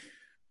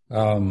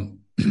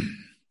Um,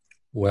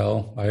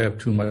 well, I have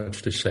too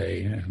much to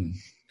say, and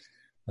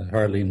I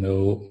hardly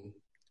know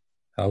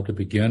how to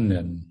begin.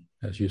 And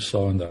as you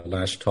saw in the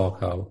last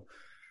talk, how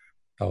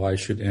I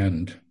should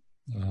end.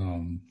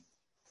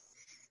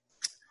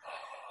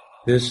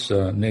 This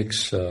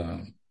next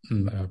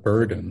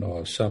burden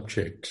or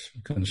subject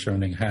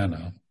concerning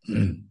Hannah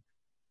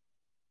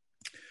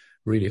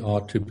really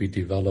ought to be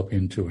developed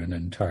into an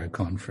entire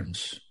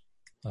conference.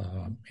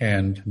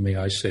 And may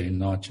I say,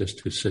 not just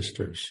to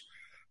sisters,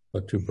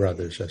 but to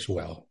brothers as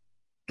well.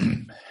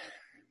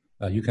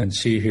 You can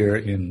see here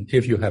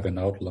if you have an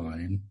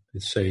outline,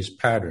 it says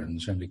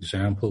patterns and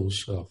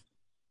examples of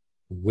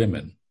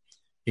women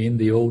in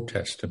the Old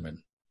Testament.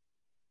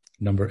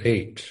 Number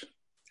 8,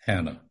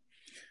 Hannah.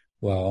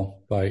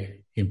 Well,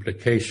 by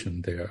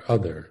implication, there are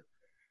other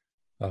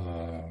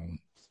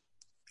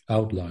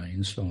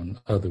outlines on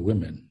other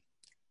women.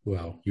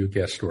 Well, you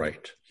guessed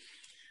right.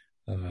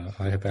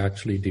 I have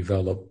actually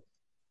developed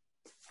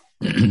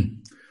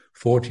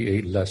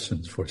 48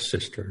 lessons for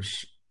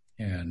sisters.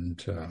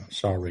 And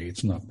sorry,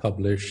 it's not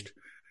published.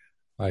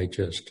 I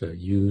just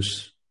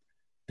use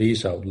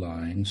these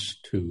outlines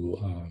to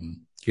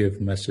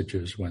give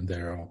messages when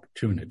there are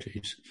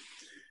opportunities.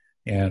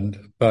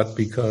 But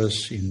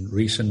because in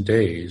recent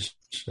days,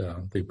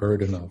 the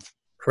burden of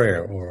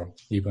prayer, or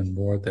even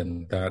more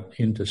than that,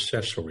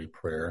 intercessory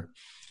prayer,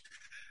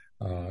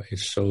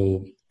 is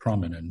so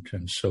prominent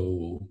and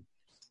so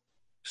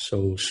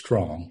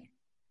strong,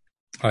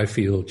 I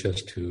feel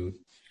just to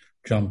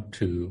jump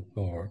to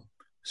or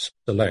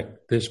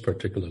select this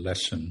particular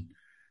lesson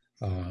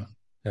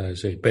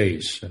as a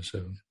base, as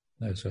a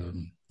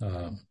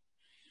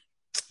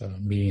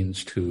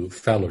means to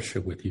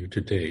fellowship with you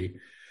today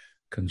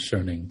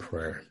concerning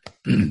prayer.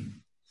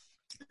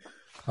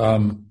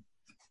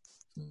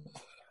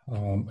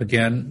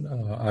 Again,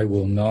 I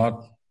will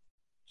not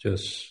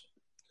just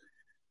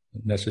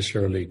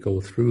necessarily go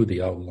through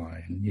the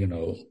outline,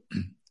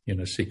 in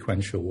a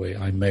sequential way.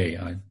 I may.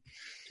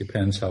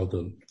 Depends how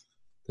the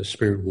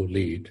Spirit will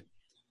lead.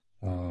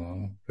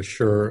 But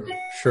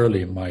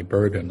surely my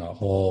burden are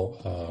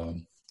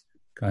all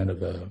kind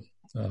of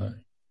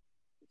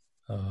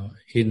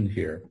in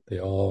here. They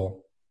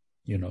all,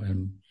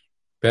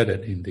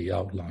 embedded in the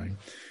outline.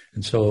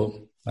 And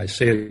so I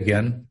say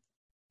again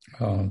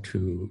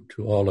to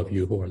all of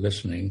you who are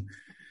listening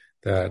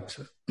that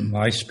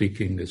my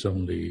speaking is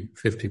only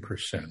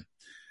 50%.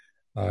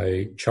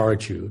 I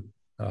charge you,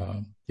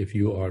 if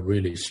you are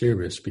really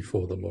serious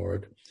before the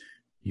Lord,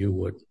 you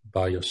would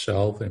by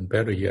yourself, and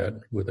better yet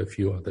with a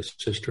few other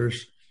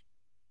sisters,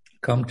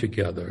 come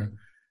together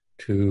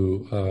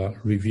to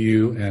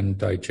review and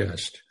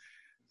digest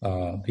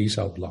these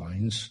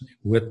outlines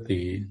with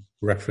the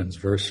reference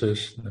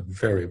verses,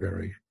 very,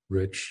 very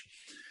rich.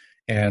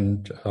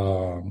 And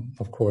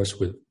of course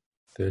with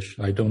this,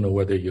 I don't know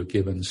whether you're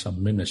given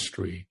some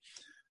ministry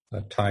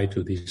tied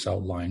to these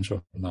outlines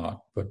or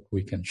not, but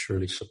we can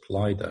surely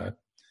supply that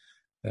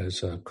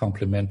as a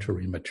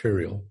complementary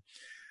material.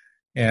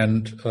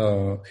 And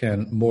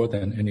more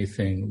than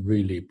anything,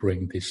 really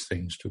bring these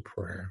things to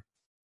prayer.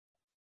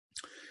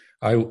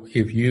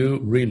 If you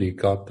really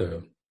got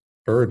the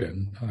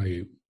burden,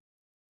 I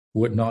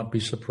would not be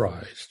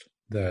surprised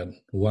that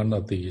one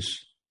of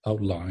these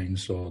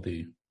outlines or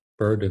the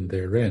burden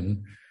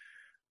therein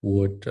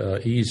would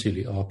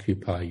easily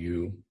occupy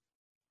you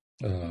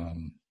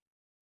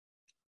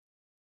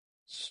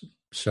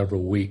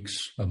several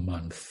weeks, a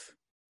month,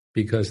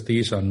 because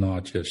these are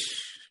not just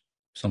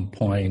some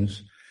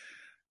points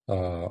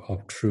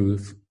of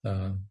truth.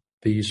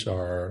 These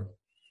are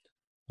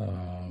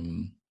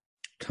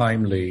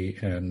timely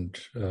and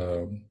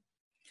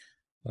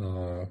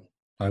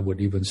I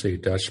would even say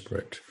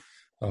desperate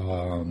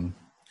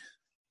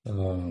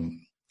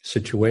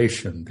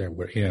situation that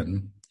we're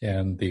in.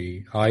 And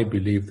I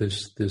believe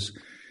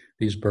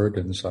these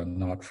burdens are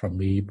not from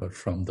me, but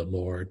from the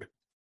Lord,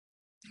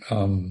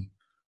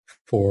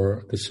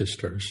 for the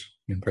sisters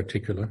in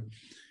particular.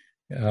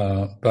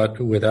 But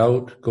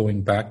without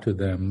going back to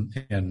them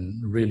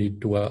and really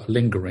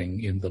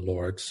lingering in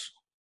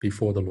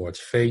before the Lord's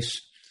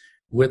face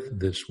with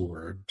this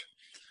word,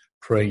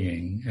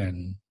 praying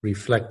and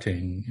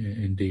reflecting,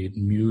 indeed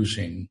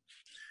musing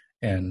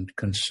and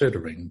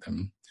considering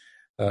them,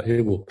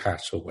 it will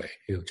pass away.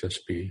 It'll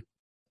just be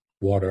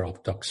water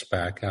off duck's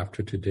back.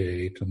 After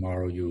today,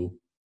 tomorrow you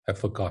have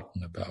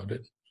forgotten about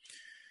it.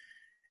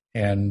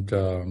 And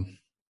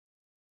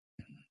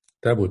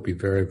that would be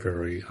very,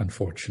 very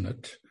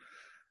unfortunate.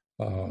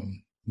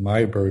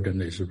 My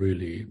burden is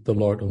really, the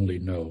Lord only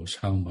knows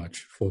how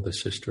much for the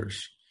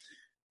sisters,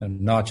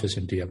 and not just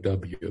in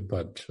DFW,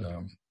 but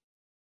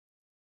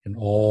in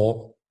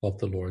all of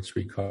the Lord's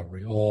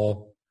recovery,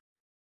 all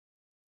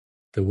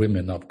the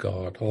women of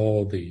God,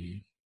 all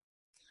the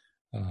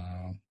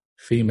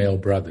female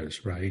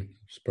brothers, right,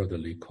 as Brother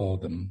Lee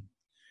called them,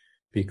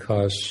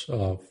 because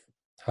of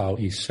how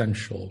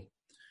essential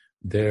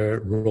their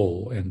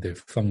role and their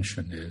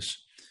function is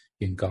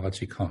in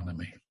God's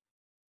economy.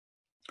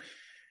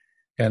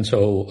 And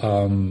so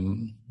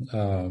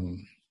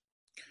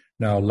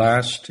Now,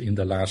 in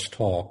the last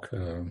talk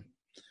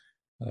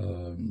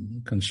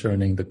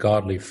concerning the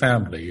godly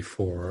family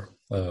for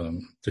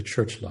the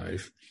church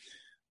life,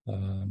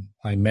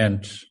 I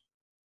meant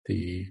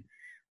the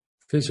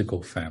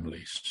physical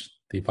families,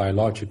 the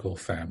biological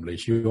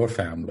families, your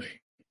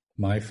family,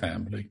 my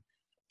family,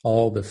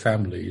 all the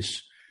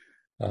families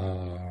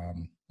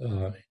in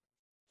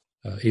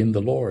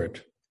the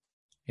Lord.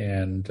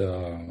 And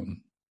the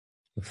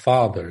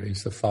Father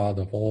is the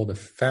Father of all the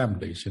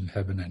families in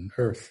heaven and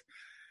earth.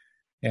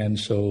 And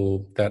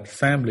so that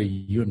family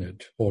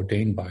unit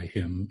ordained by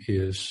Him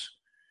is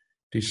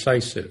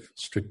decisive,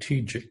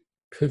 strategic,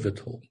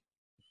 pivotal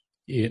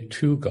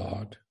to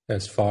God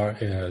as far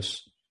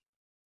as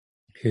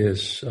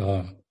His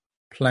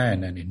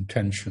plan and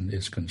intention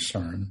is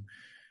concerned.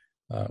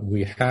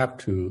 We have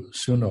to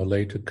sooner or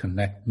later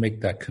make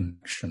that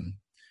connection,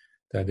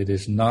 that it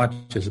is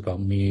not just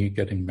about me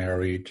getting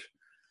married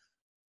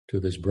to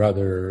this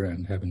brother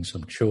and having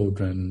some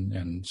children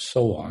and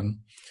so on,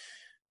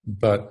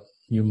 but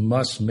you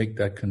must make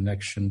that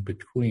connection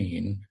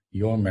between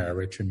your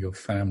marriage and your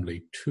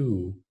family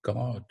to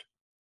God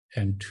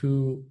and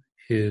to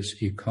His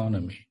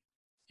economy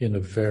in a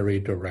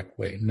very direct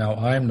way. Now,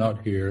 I'm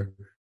not here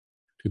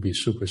to be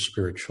super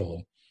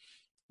spiritual.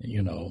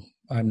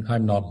 I'm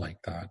not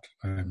like that.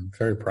 I'm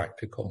very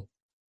practical.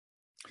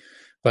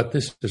 But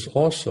this is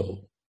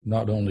also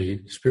not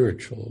only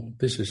spiritual,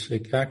 this is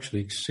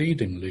actually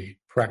exceedingly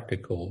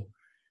practical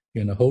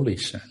in a holy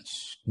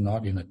sense,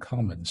 not in a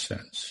common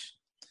sense.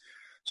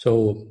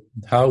 So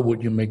how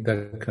would you make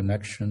that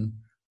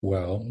connection?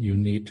 Well, you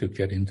need to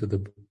get into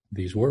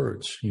these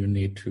words. You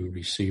need to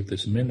receive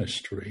this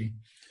ministry.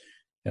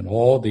 And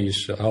all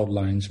these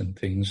outlines and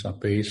things are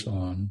based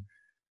on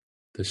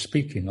the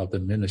speaking of the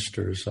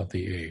ministers of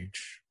the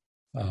age.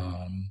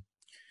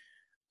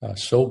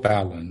 So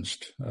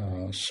balanced,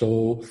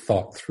 so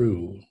thought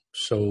through,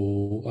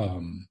 so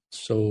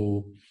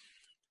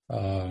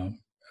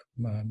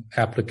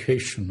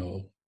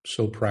applicational,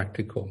 so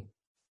practical.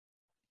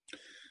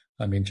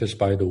 I mean, just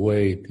by the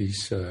way,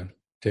 these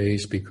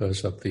days,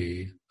 because of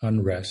the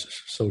unrest,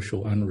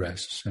 social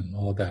unrests and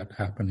all that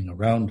happening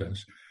around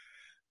us,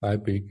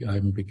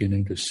 I'm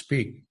beginning to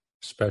speak,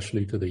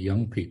 especially to the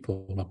young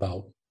people,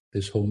 about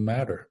this whole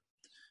matter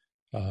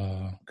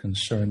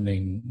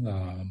concerning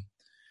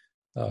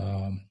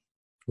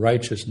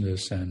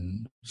righteousness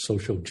and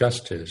social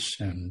justice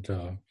and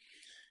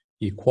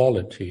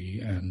equality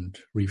and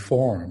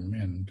reform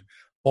and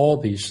all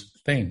these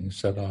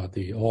things that are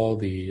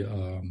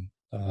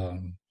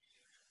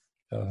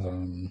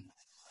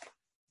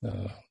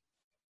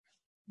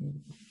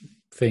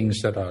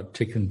things that are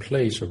taking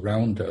place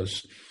around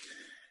us.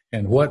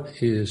 And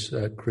what is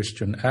a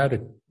Christian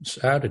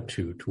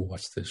attitude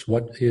towards this?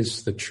 What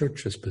is the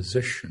church's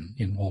position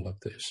in all of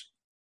this?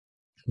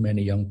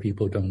 Many young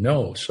people don't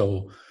know.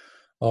 So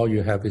all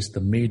you have is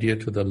the media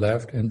to the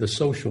left and the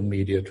social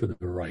media to the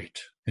right.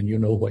 And you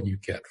know what you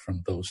get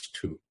from those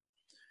two.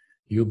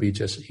 You'll be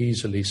just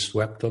easily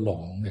swept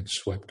along and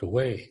swept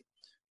away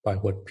by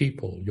what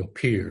people, your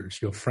peers,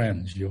 your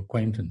friends, your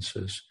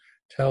acquaintances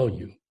tell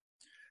you.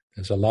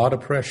 There's a lot of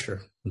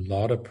pressure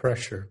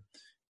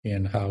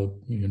in how,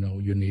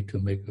 you need to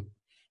make a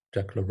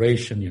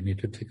declaration, you need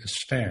to take a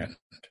stand.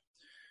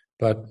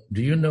 But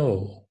do you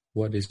know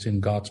what is in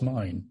God's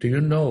mind? Do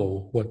you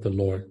know what the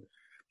Lord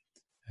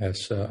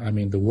has,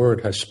 the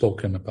Word has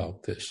spoken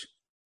about this?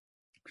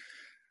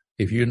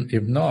 If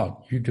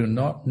not, you do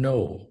not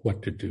know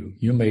what to do.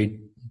 You may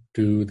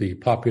do the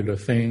popular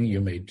thing,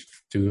 you may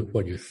do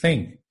what you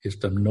think is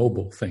the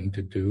noble thing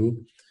to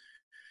do.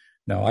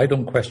 Now, I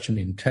don't question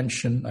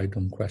intention, I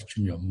don't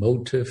question your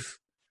motive,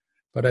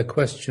 but I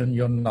question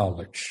your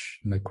knowledge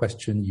and I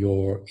question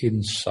your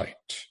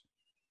insight.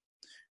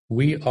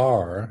 We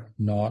are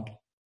not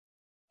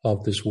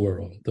of this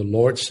world. The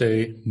Lord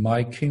say,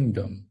 my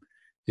kingdom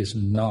is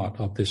not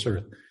of this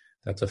earth.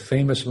 That's a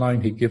famous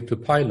line He gave to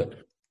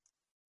Pilate,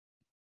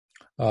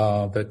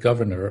 the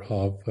governor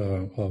of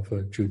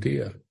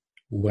Judea,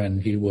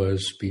 when he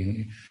was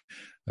being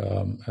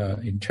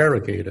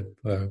interrogated,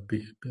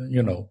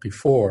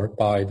 before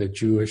by the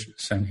Jewish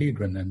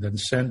Sanhedrin and then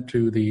sent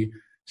to the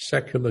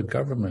secular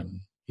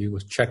government. He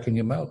was checking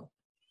him out.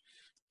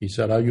 He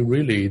said, are you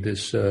really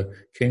this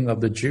king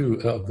of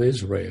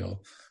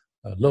Israel?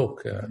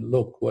 Look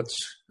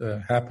what's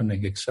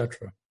happening,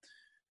 etc.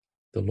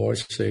 The Lord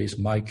says,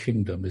 my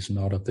kingdom is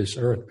not of this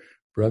earth.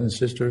 Brothers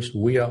and sisters,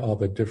 we are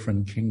of a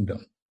different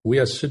kingdom. We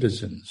are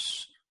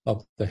citizens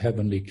of the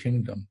heavenly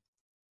kingdom.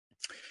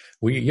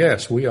 We are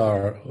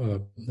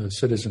the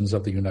citizens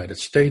of the United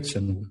States,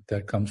 and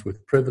that comes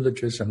with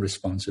privileges and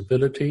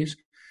responsibilities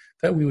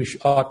that we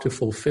ought to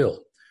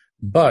fulfill.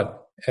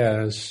 But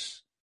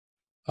as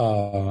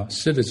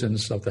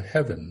citizens of the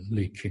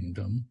heavenly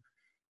kingdom,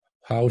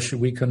 how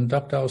should we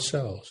conduct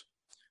ourselves?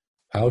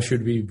 How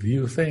should we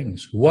view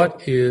things?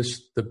 What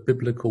is the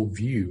biblical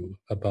view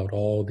about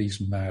all these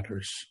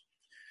matters?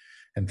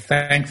 And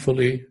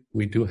thankfully,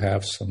 we do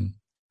have some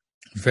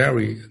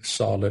very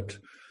solid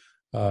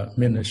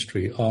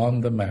ministry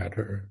on the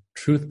matter,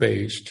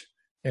 truth-based,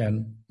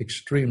 and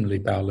extremely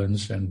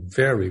balanced and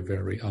very,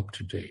 very up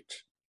to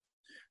date.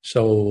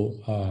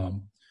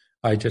 So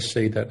I just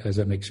say that as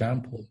an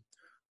example.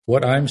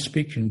 What I'm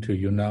speaking to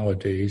you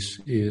nowadays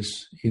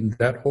is in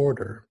that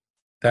order.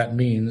 That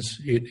means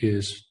it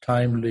is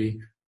timely,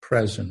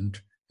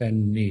 present,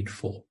 and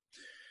needful.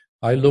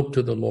 I look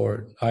to the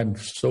Lord. I'm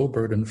so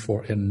burdened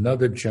for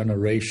another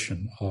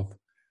generation of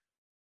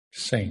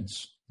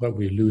saints, what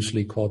we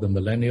loosely call the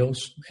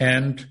millennials,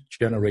 and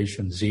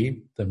Generation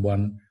Z, the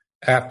one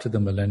after the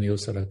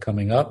millennials that are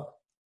coming up.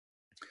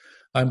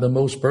 I'm the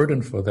most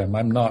burdened for them.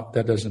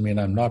 That doesn't mean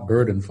I'm not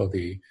burdened for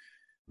the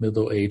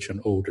middle-aged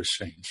and older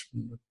saints.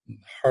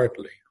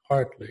 Hardly.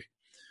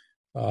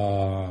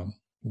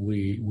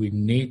 We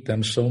need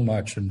them so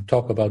much. And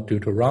talk about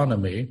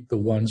Deuteronomy, the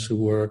ones who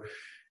were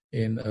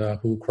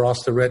who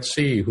crossed the Red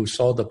Sea, who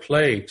saw the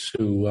plagues,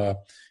 who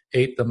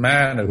ate the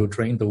manna, who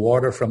drank the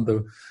water from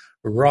the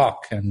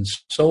rock, and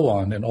so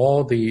on, and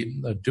all the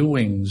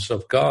doings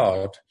of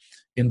God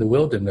in the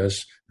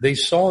wilderness, they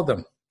saw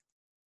them.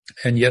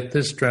 And yet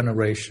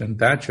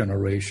that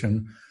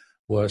generation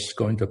was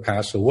going to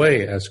pass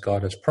away as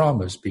God has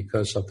promised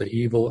because of the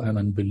evil and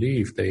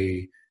unbelief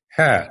they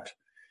had.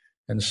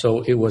 And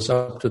so it was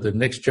up to the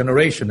next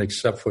generation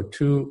except for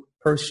two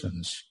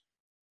persons.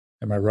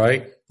 Am I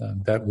right?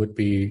 That would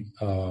be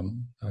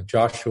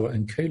Joshua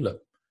and Caleb.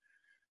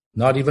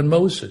 Not even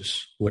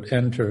Moses would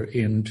enter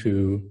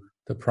into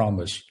the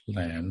promised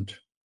land.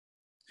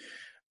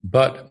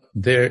 But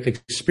their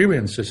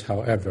experiences,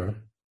 however,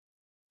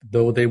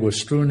 though they were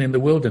strewn in the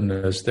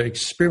wilderness, their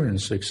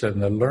experiences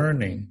and the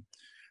learning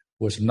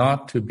was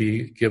not to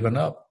be given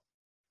up.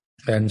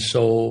 And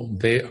so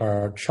they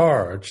are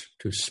charged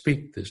to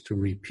speak this, to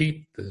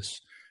repeat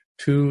this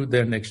to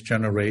their next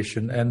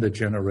generation and the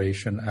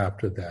generation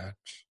after that.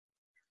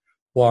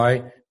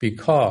 Why?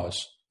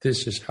 Because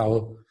this is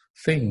how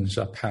things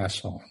are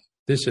passed on.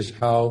 This is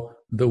how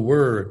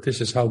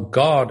this is how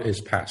God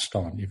is passed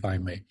on, if I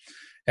may.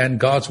 And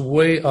God's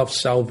way of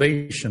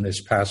salvation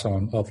is passed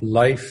on, of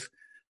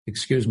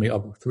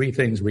three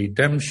things: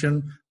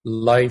 redemption,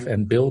 life,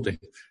 and building.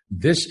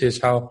 This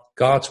is how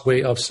God's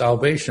way of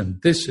salvation.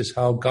 This is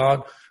how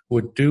God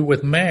would do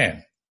with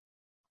man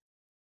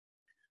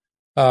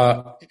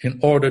in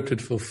order to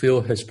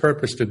fulfill his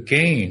purpose, to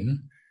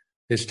gain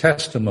his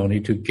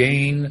testimony, to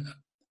gain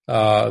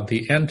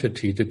the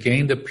entity, to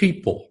gain the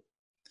people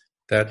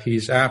that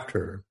he's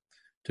after,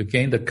 to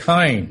gain the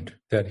kind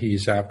that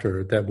he's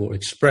after that will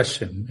express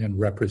him and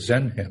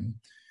represent him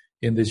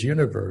in this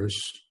universe.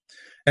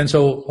 And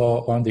so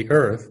on the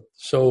earth,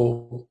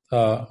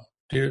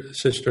 dear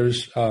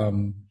sisters,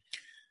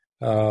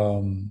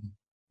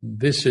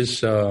 this is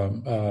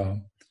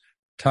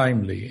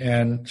timely.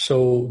 And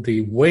so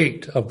the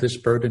weight of this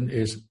burden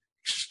is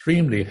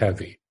extremely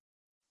heavy.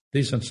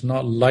 This is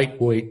not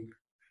lightweight,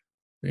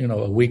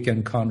 a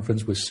weekend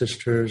conference with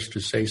sisters to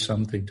say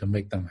something to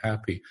make them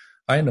happy.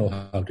 I know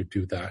how to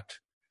do that.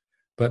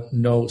 But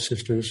no,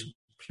 sisters,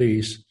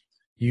 please,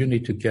 you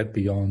need to get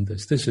beyond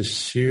this. This is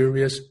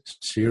serious,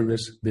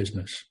 serious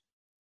business.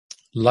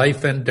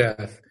 Life and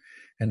death,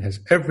 and has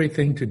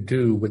everything to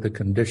do with the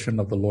condition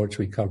of the Lord's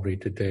recovery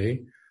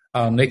today,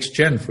 our next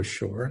gen for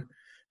sure,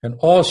 and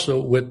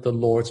also with the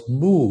Lord's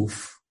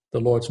move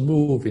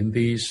in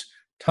these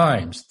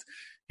times.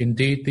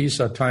 Indeed, these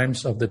are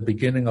times of the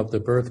beginning of the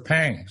birth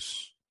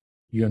pangs.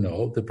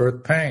 The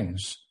birth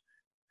pangs,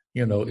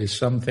 is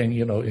something,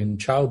 in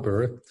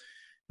childbirth.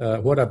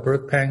 What are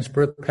birth pangs?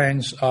 Birth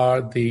pangs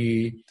are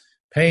the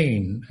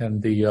pain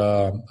and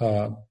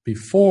the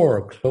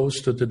before, close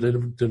to the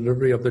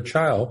delivery of the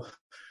child,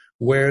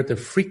 where the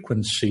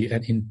frequency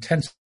and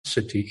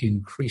intensity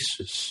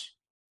increases.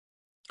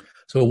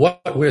 So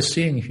what we're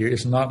seeing here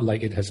is not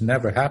like it has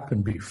never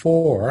happened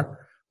before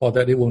or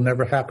that it will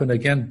never happen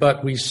again,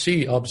 but we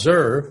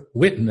observe,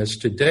 witness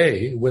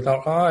today with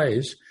our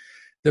eyes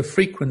the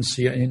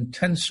frequency and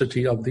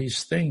intensity of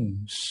these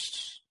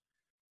things.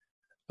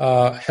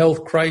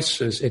 Health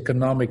crisis,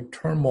 economic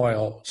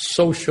turmoil,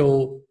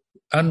 social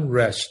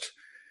unrest.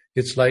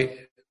 It's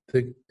like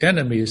the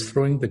enemy is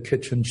throwing the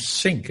kitchen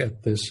sink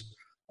at this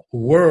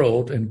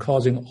world and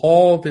causing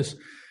all these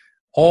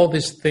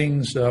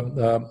things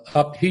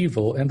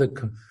upheaval, and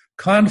the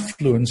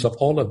confluence of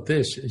all of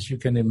this, as you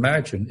can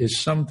imagine, is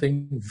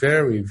something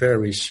very,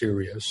 very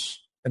serious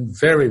and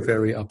very,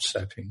 very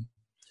upsetting.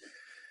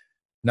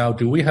 Now,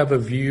 do we have a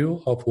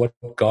view of what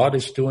God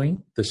is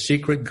doing? The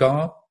secret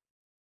God?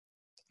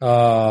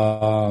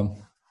 The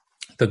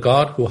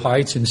God who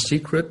hides in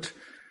secret?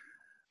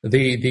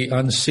 The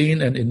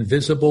unseen and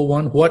invisible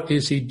one? What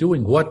is he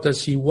doing? What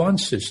does he want,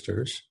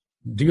 sisters?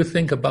 Do you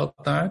think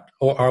about that?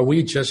 Or are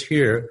we just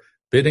here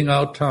bidding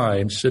our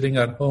time, sitting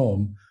at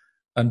home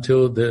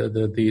until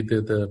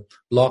the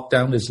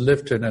lockdown is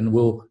lifted and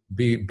we'll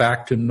be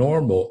back to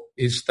normal?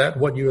 Is that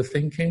what you're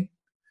thinking?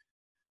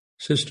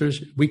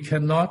 Sisters, we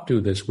cannot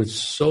do this with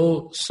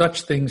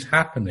such things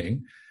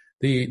happening.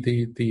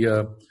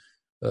 The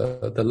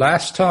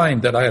last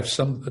time that I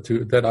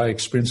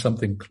experienced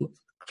something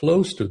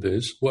close to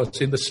this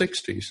was in the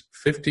 60s,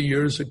 50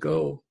 years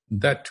ago.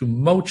 That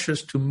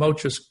tumultuous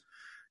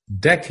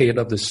decade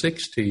of the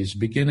 60s,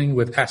 beginning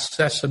with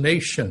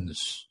assassinations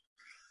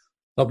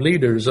of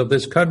leaders of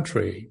this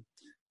country,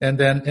 and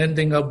then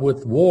ending up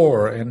with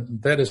war,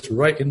 and that is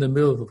right in the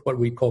middle of what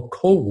we call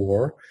Cold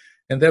War,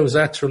 and there was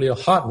actually a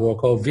hot war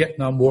called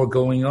Vietnam War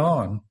going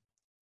on.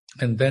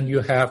 And then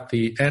you have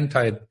the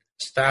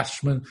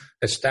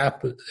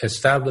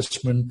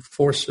establishment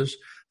forces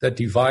that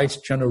divides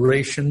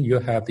generation. You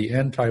have the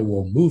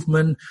anti-war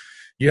movement.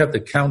 You have the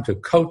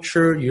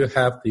counterculture. You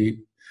have the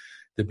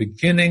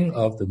beginning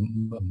of the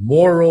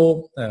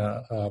moral,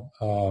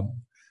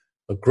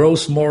 a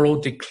gross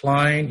moral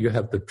decline. You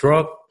have the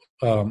drug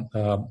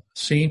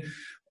scene.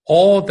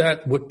 All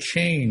that would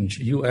change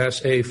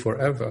USA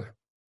forever.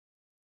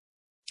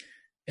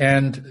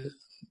 And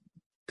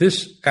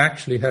this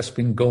actually has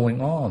been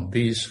going on,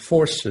 these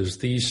forces,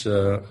 these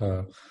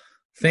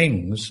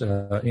things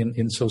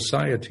in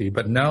society,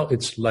 but now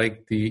it's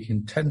like the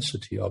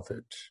intensity of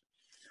it.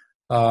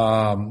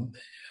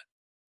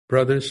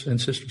 Brothers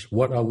and sisters,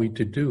 what are we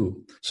to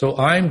do? So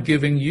I'm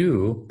giving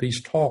you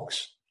these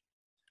talks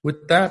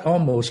with that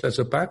almost as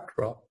a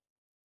backdrop.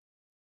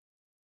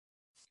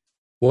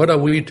 What are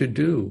we to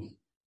do?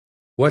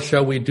 What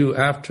shall we do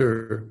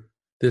after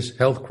this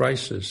health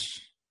crisis?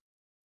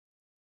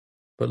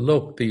 But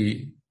look,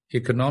 the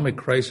economic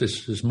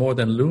crisis is more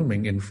than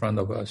looming in front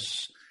of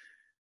us.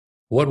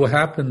 What will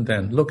happen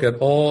then? Look at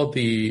all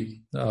the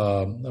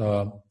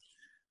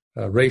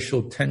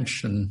racial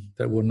tension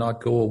that will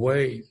not go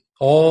away.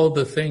 All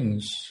the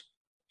things.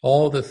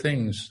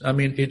 I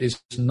mean, it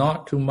is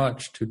not too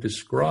much to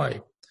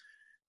describe.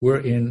 We're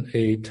in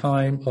a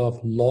time of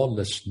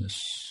lawlessness.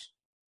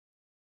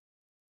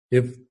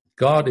 If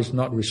God is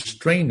not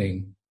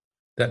restraining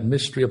that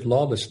mystery of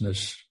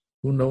lawlessness,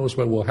 who knows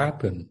what will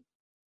happen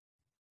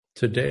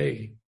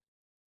today?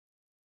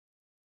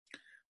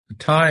 A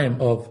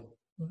time of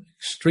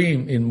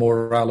extreme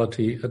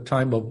immorality, a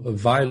time of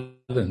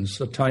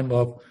violence, a time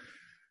of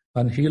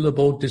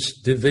unhealable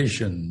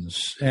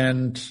divisions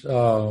and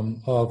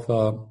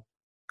of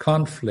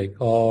conflict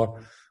or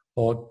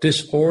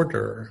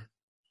disorder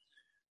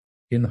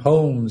in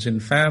homes, in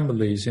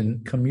families,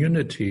 in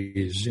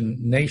communities, in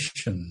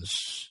nations,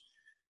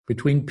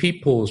 between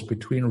peoples,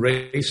 between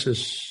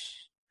races.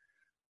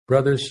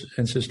 Brothers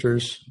and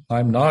sisters,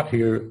 I'm not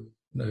here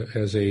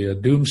as a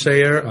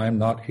doomsayer. I'm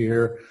not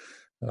here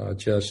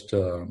just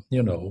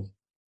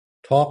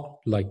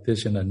talk like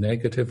this in a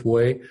negative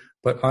way.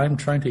 But I'm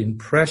trying to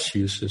impress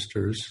you,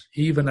 sisters,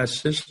 even as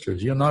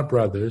sisters. You're not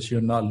brothers. You're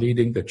not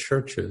leading the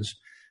churches.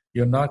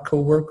 You're not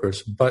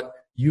co-workers. But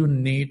you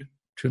need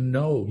to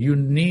know. You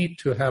need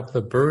to have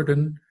the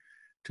burden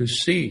to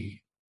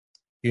see.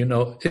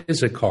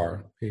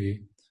 Issachar,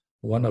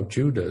 one of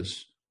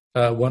Judah's,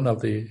 one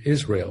of the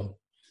Israel.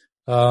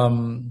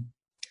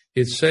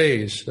 It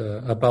says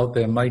about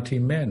their mighty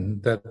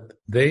men that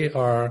they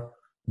are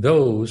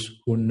those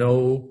who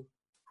knew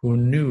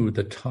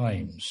the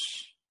times.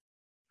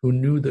 Who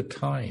knew the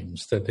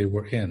times that they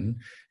were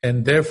in,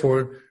 and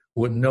therefore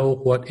would know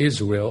what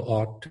Israel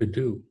ought to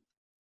do.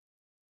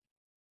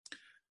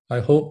 I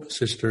hope,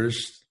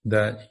 sisters,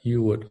 that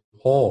you would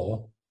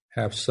all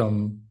have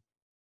some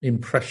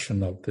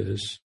impression of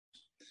this.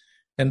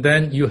 And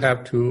then you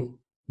have to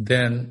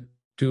then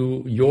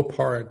do your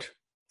part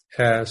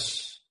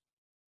as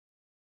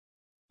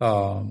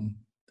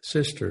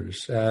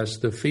sisters, as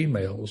the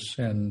females.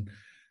 And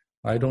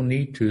I don't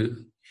need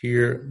to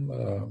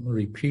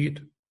repeat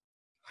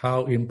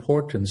how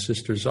important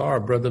sisters are.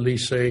 Brother Lee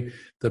say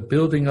the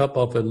building up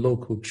of a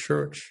local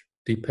church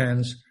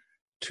depends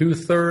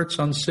 2/3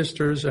 on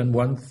sisters and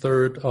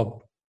 1/3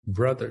 of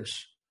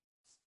brothers.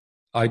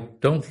 I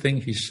don't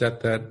think he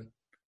said that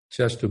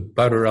just to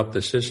butter up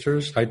the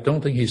sisters. I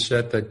don't think he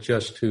said that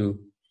just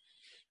to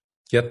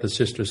get the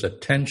sisters'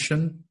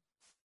 attention.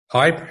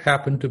 I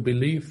happen to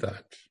believe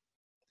that.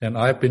 And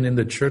I've been in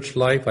the church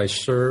life. I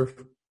served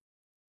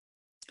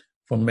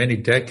for many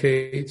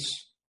decades.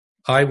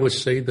 I would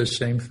say the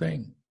same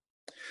thing.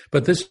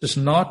 But this is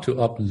not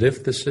to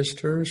uplift the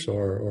sisters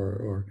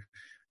or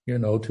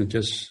to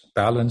just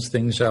balance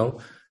things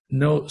out.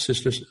 No,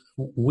 sisters,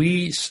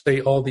 we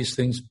say all these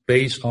things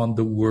based on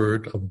the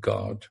Word of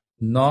God,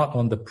 not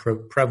on the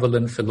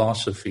prevalent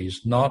philosophies,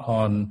 not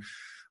on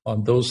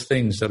those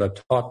things that are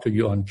taught to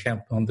you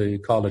on the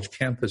college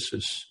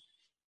campuses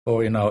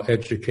or in our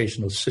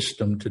educational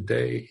system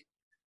today.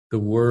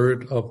 The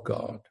Word of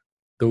God.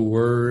 The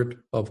Word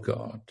of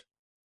God.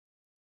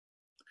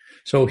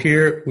 So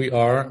here we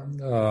are.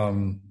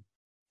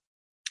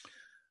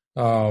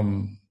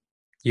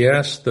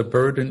 Yes, the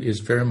burden is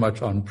very much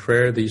on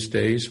prayer these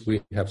days.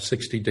 We have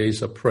 60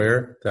 days of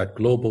prayer, that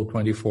global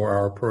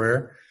 24-hour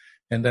prayer.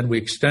 And then we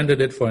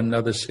extended it for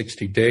another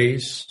 60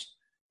 days.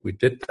 We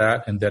did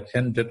that, and that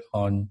ended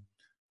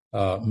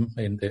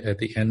at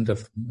the end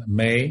of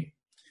May.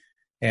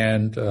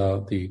 And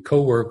the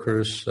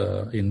co-workers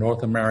in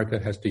North America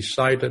has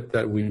decided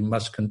that we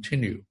must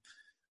continue.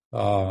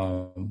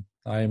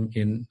 I'm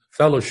in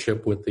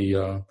fellowship with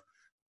the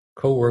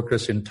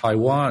co-workers in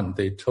Taiwan,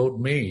 they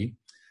told me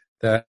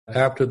that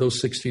after those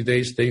 60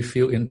 days, they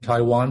feel in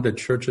Taiwan, the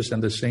churches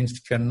and the saints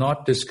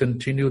cannot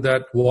discontinue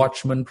that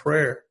watchman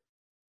prayer.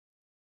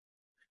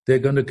 They're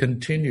going to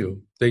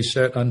continue, they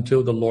said,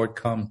 until the Lord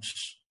comes.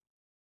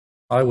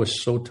 I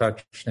was so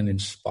touched and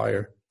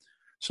inspired.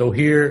 So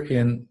here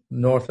in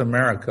North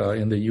America,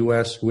 in the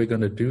U.S., we're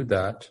going to do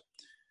that.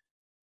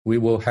 We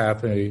will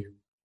have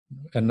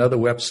another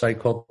website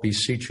called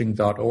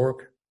beseeching.org,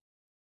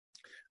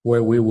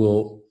 where we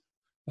will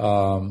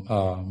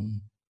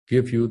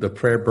give you the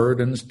prayer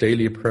burdens,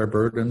 daily prayer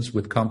burdens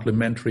with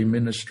complementary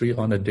ministry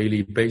on a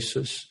daily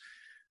basis.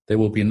 There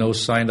will be no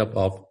sign-up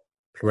of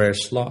prayer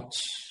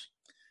slots.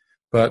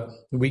 But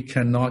we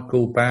cannot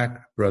go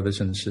back,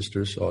 brothers and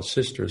sisters, or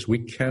sisters. We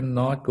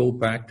cannot go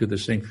back to the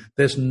same.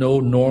 There's no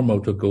normal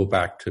to go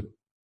back to.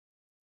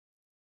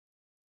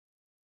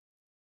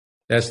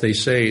 As they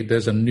say,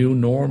 there's a new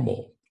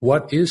normal.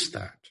 What is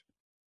that?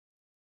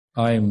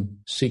 I'm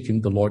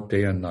seeking the Lord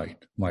day and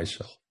night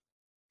myself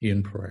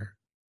in prayer.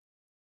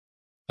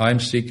 I'm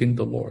seeking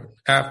the Lord.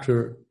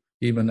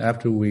 Even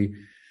after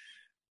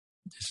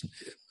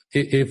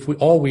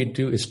all we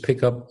do is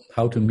pick up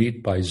how to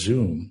meet by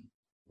Zoom,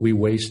 we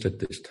wasted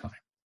this time.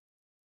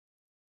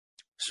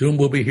 Zoom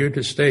will be here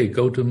to stay.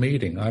 Go to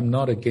meeting. I'm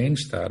not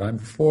against that. I'm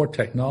for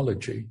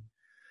technology.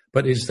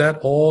 But is that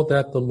all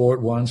that the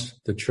Lord wants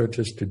the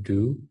churches to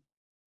do?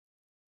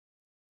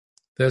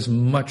 There's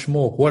much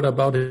more. What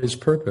about his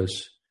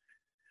purpose?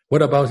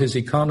 What about his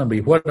economy?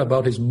 What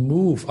about his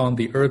move on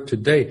the earth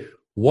today?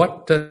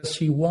 What does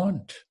he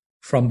want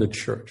from the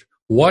church?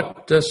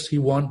 What does he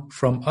want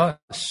from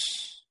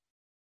us?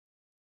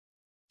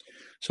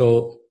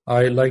 So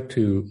I like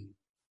to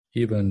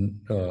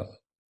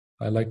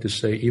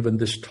say even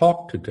this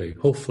talk today,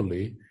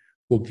 hopefully,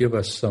 will give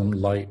us some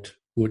light,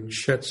 would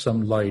shed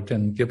some light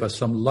and give us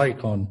some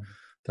light on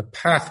the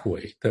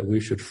pathway that we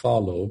should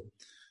follow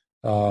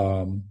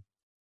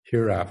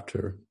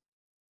hereafter.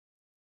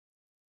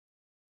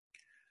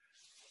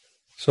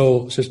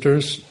 So,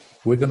 sisters,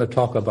 we're going to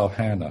talk about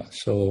Hannah.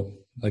 So,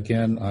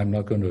 again, I'm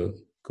not going to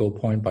go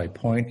point by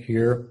point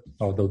here,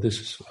 although this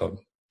is a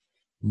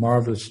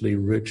marvelously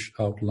rich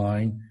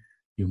outline.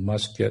 You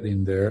must get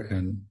in there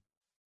and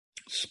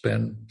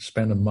spend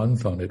a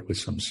month on it with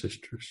some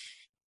sisters.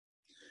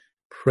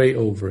 Pray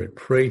over it,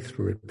 pray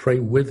through it, pray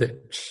with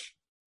it.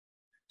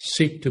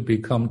 Seek to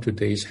become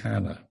today's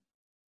Hannah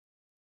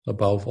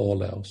above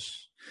all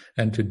else.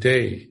 And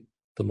today,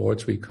 the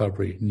Lord's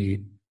recovery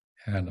need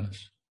Hannahs.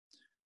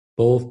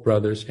 Both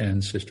brothers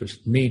and sisters.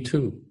 Me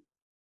too.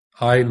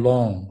 I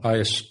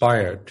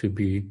aspire to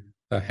be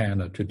a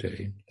Hannah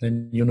today.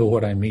 And you know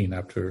what I mean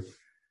after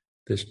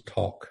this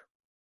talk.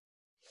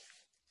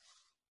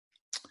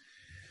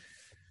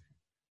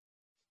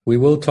 We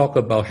will talk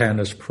about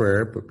Hannah's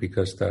prayer, but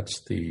because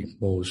that's the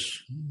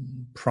most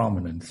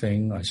prominent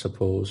thing, I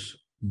suppose.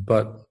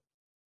 But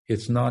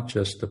it's not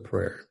just the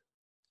prayer.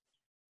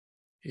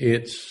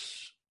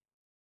 It's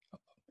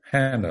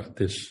Hannah,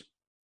 this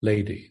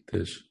lady,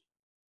 this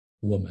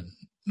woman.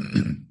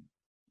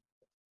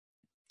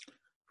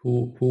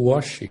 Who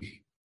was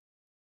she?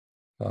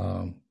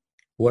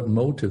 What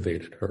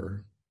motivated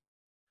her?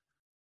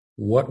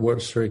 What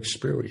was her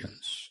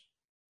experience?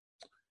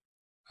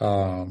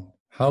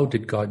 How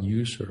did God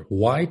use her?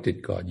 Why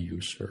did God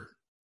use her?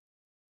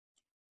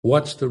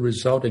 What's the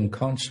resulting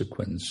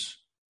consequence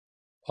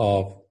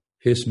of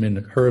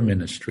her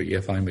ministry,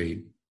 if I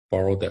may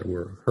borrow that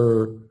word,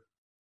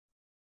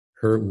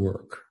 her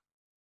work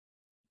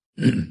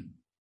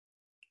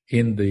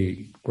in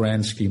the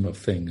grand scheme of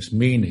things,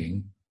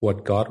 meaning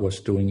what God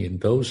was doing in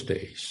those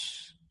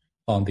days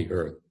on the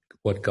earth,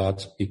 what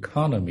God's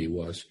economy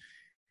was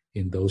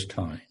in those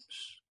times.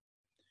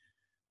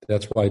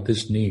 That's why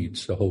this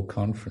needs the whole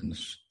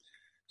conference.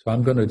 So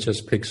I'm going to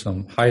just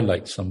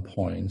highlight some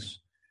points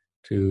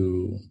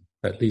to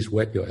at least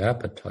whet your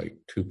appetite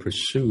to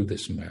pursue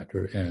this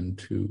matter and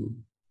to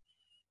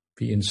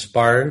be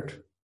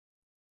inspired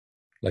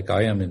like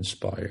I am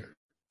inspired.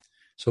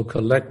 So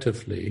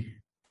collectively,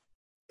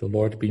 the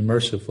Lord be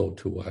merciful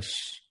to us.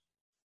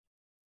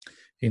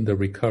 In the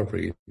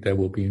recovery, there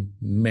will be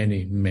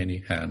many,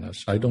 many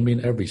Hannahs. I don't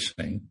mean every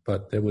saint,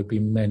 but there will be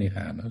many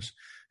Hannahs.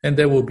 And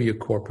there will be a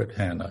corporate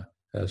Hannah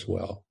as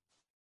well,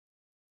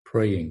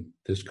 praying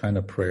this kind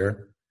of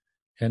prayer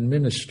and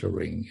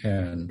ministering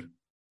and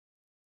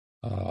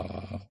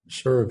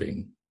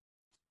serving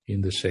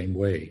in the same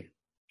way.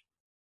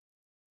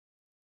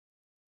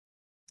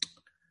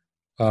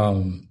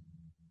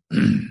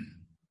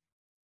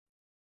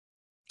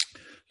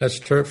 Let's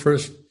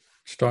first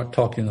start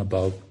talking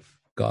about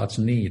God's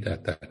need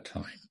at that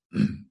time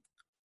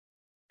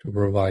to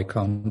provide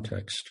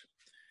context.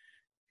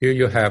 Here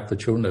you have the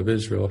children of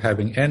Israel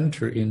having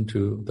entered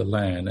into the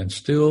land and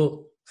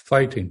still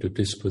fighting to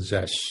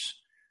dispossess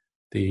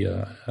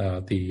the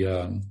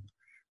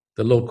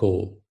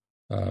local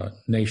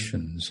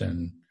nations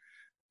and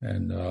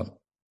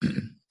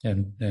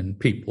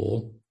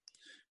people,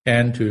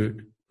 and to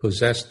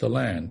possess the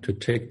land, to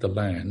take the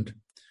land.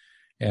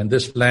 And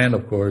this land,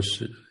 of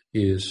course,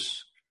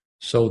 is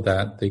so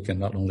that they can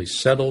not only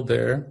settle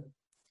there,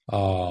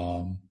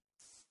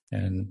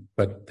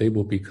 but they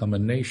will become a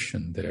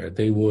nation there.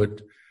 They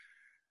would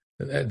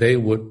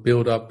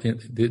build up.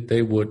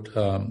 They would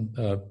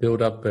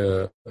build up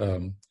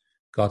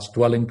God's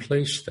dwelling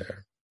place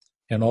there,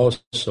 and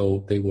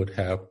also they would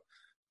have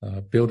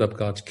build up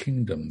God's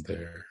kingdom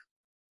there.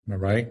 All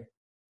right.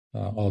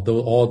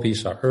 Although all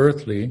these are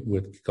earthly,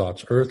 with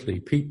God's earthly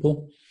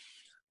people,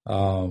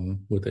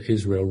 with the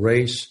Israel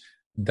race,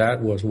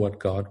 that was what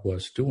God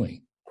was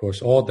doing. Of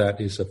course, all that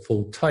is a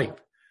full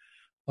type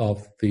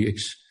of the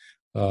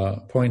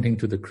pointing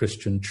to the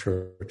Christian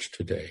church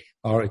today,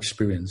 our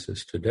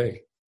experiences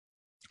today.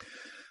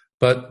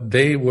 But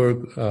they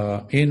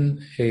were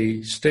in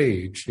a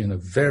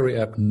very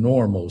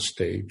abnormal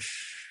stage,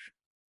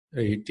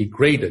 a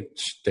degraded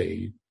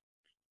state,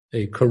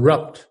 a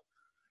corrupt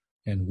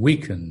and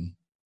weakened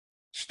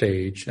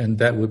stage, and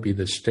that would be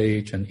the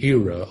stage and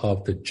era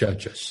of the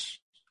Judges.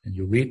 And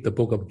you read the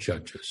book of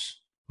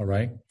Judges, all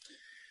right?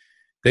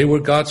 They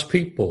were God's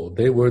people.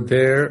 They were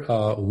there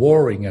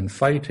warring and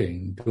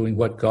fighting, doing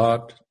what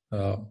God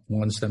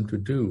wants them to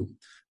do.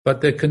 But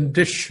their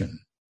condition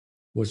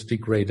was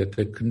degraded.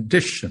 Their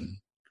condition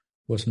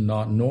was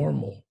not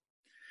normal.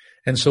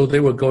 And so they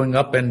were going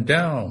up and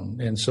down.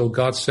 And so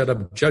God set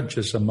up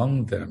judges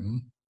among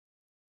them,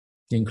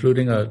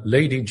 including a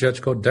lady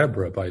judge called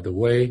Deborah, by the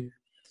way.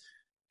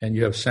 And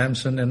you have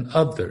Samson and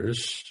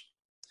others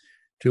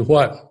to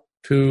what?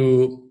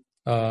 To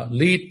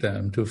lead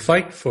them, to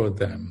fight for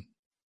them.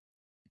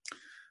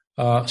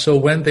 So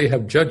when they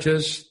have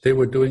judges, they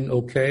were doing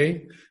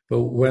okay.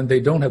 But when they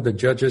don't have the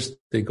judges,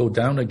 they go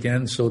down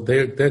again. So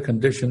their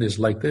condition is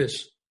like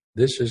this.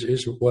 This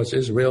was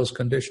Israel's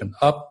condition.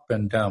 Up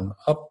and down,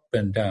 up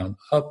and down,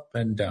 up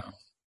and down.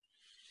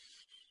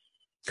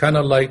 Kind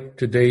of like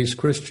today's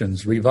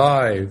Christians,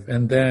 revive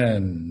and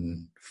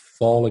then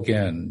fall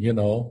again, you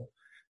know.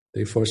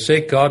 They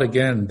forsake God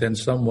again, then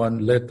someone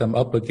let them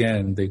up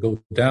again. They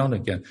go down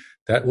again.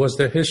 That was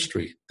their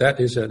history. That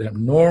is an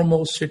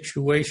abnormal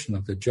situation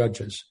of the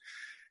judges.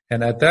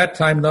 And at that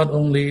time, not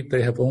only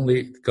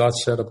God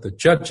set up the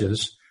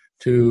judges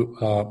to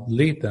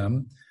lead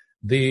them,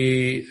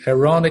 the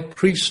Aaronic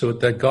priesthood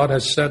that God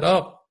has set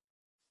up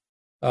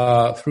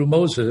through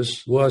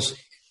Moses was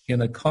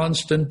in a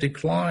constant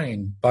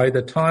decline. By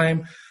the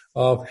time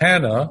of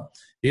Hannah,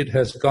 it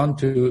has gone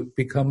to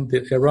become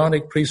the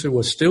Aaronic priesthood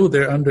was still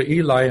there under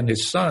Eli and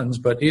his sons,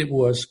 but it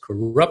was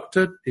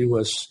corrupted, it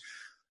was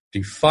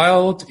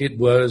defiled, it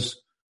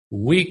was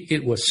weak,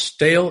 it was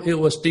stale, it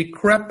was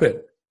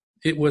decrepit,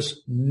 it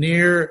was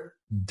near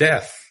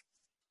death.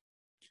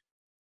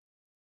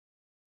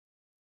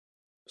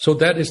 So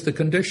that is the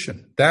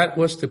condition. That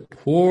was the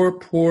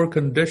poor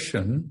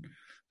condition,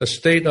 a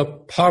state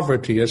of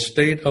poverty, a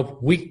state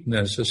of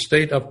weakness, a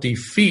state of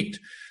defeat,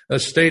 a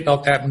state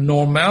of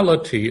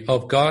abnormality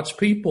of God's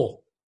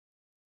people.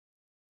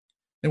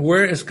 And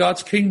where is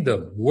God's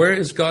kingdom? Where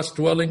is God's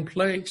dwelling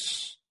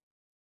place?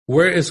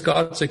 Where is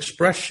God's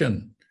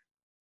expression?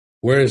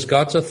 Where is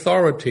God's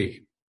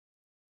authority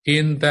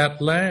in that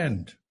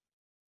land?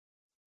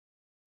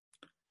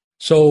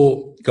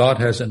 So God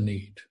has a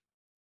need.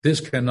 This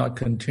cannot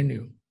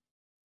continue.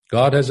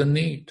 God has a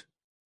need.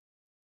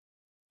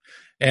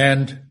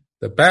 And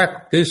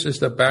this is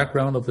the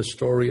background of the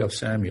story of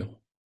Samuel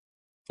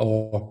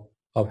or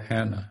of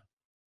Hannah.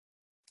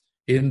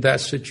 In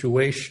that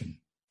situation,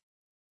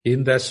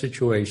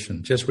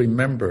 just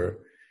remember,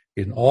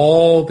 in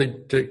all the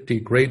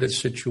degraded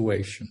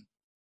situation,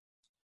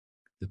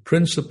 the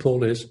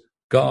principle is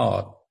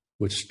God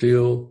would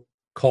still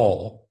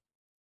call,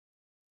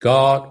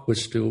 God would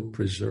still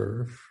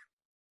preserve,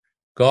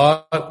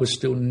 God would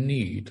still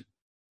need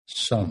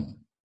some,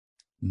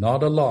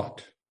 not a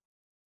lot,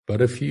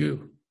 but a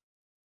few,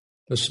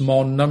 a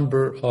small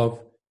number of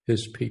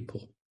his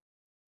people.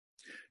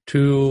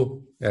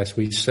 To, as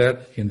we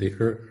said in the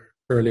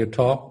earlier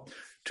talk,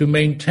 to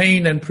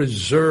maintain and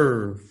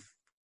preserve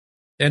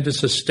and to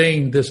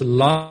sustain this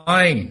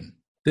line,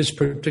 this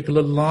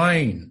particular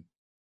line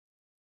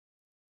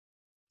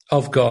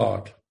of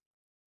God,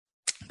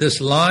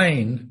 this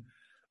line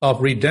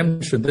of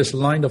redemption, this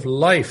line of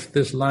life,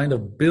 this line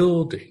of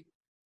building.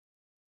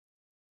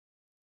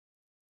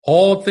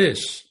 All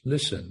this,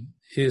 listen,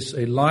 is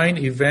a line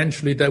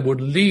eventually that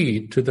would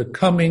lead to the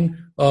coming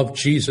of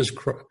Jesus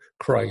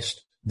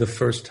Christ the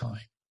first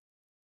time.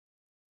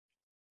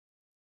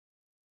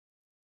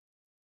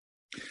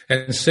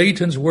 And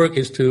Satan's work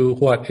is to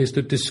what? Is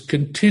to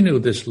discontinue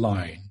this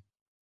line,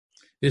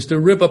 is to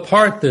rip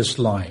apart this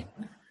line,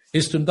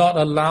 is to not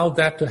allow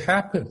that to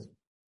happen.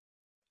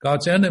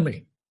 God's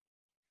enemy.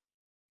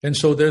 And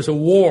so there's a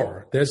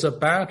war, there's a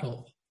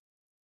battle.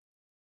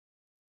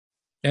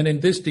 And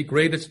in this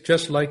degraded,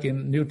 just like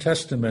in New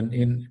Testament,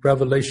 in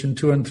Revelation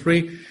 2 and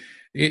 3,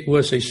 it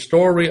was a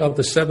story of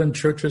the seven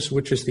churches,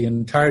 which is the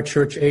entire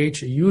church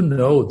age. You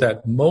know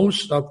that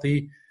most of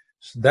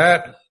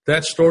that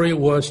story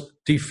was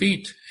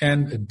defeat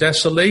and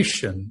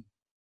desolation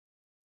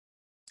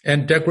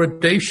and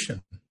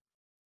degradation.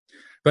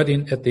 But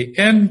at the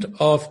end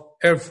of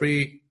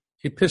every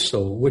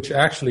epistle, which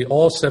actually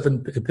all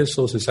 7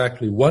 epistles is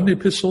actually one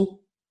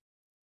epistle,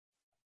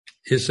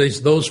 it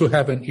says, those who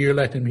have an ear,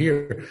 let him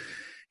hear.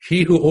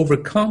 He who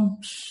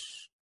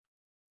overcomes,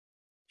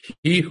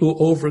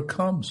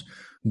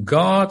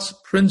 God's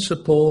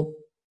principle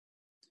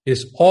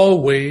is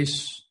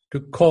always to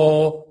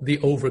call the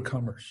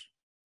overcomers.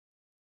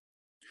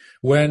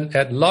 When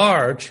at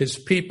large his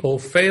people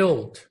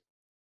failed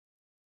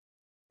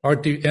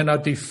and are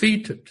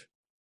defeated,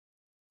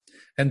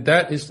 and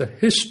that is the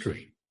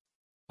history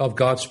of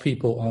God's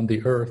people on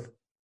the earth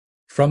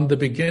from the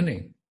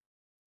beginning.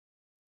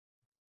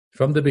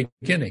 From the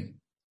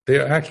beginning,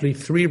 there are actually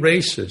 3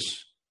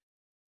 races.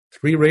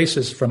 3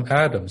 races from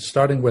Adam,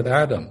 starting with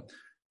Adam.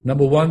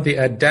 Number 1, the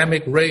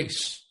Adamic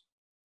race.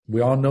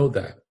 We all know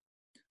that.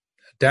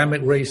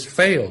 Adamic race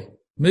failed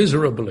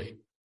miserably.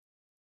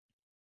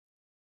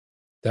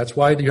 That's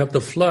why you have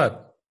the flood.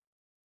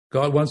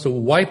 God wants to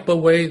wipe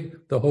away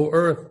the whole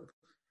earth.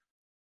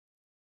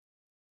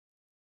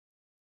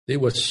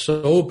 It was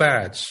so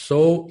bad,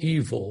 so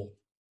evil.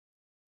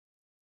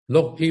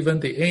 Look, even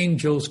the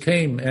angels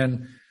came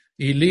and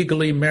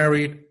illegally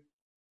married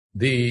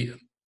the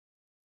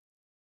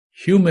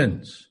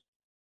humans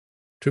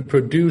to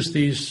produce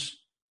these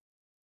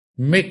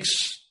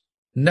mixed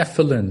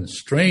Nephilim,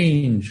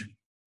 strange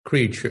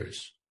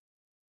creatures.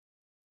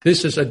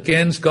 This is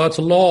against God's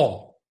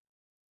law.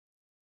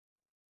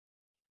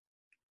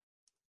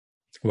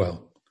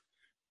 Well,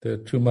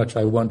 there's too much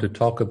I want to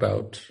talk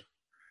about.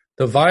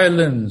 The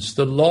violence,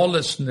 the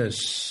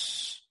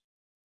lawlessness.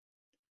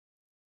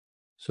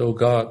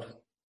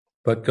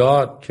 But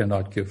God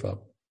cannot give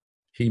up.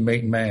 He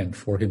made man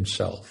for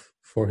himself,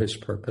 for his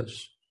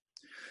purpose.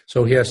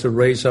 So he has to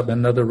raise up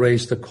another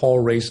race, the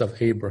called race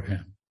of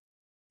Abraham.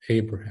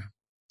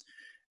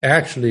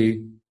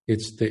 Actually,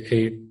 it's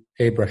the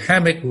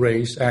Abrahamic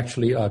race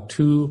actually are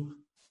 2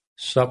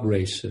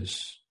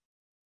 sub-races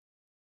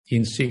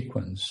in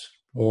sequence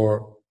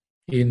or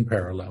in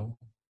parallel.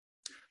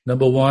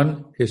 Number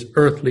 1, his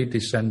earthly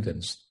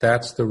descendants.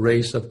 That's the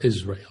race of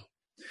Israel.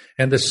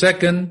 And the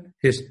second,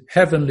 his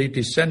heavenly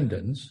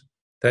descendants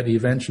that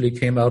eventually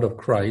came out of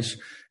Christ.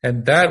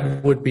 And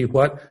that would be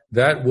what?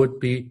 That would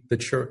be the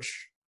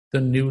church, the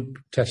New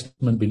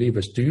Testament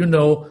believers. Do you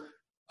know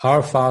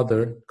our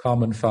father,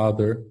 common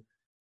father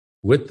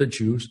with the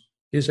Jews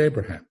is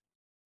Abraham?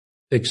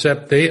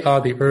 Except they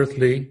are the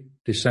earthly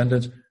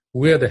descendants.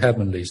 We're the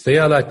heavenlies. They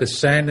are like the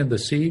sand in the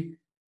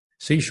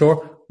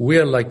seashore.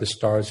 We're like the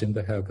stars in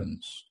the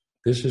heavens.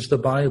 This is the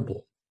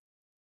Bible.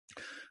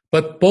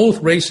 But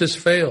both races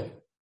failed.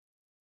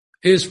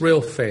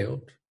 Israel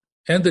failed,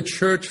 and the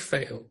church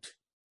failed.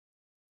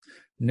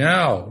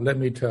 Now, let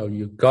me tell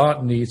you,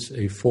 God needs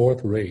a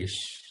 4th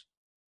race.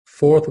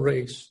 4th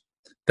race.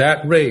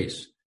 That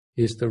race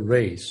is the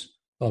race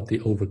of the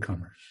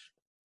overcomers.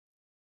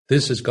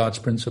 This is God's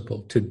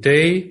principle.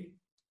 Today,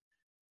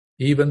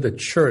 even the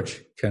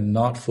church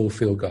cannot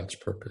fulfill God's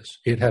purpose.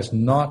 It has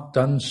not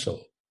done so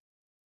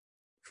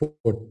for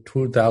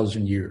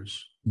 2,000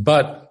 years.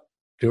 But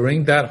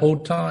during that whole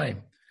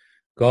time,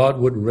 God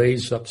would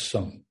raise up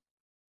some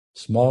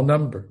small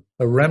number,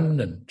 a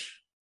remnant,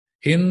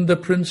 in the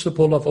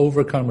principle of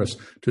overcomers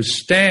to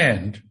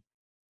stand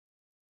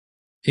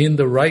in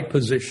the right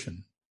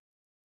position,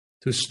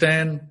 to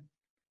stand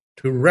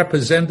to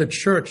represent the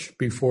church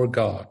before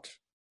God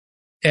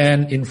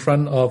and in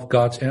front of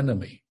God's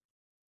enemy.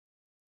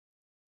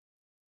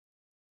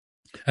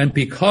 And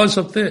because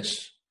of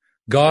this,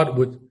 God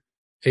would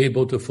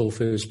able to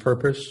fulfill his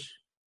purpose.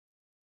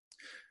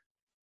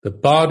 The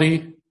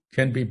body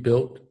can be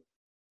built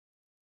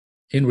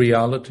in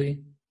reality.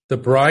 The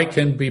bride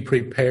can be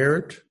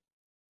prepared.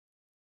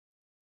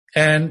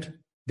 And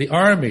the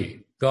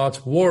army,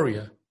 God's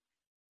warrior,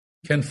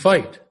 can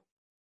fight.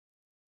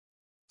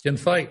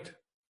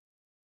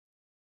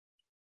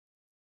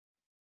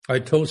 I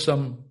told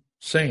some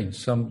saints,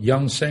 some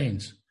young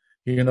saints,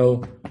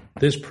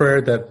 this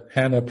prayer that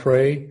Hannah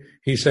prayed,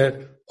 he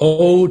said,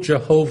 "O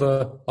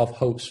Jehovah of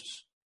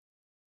hosts."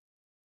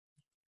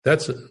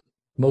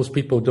 Most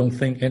people don't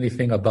think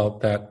anything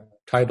about that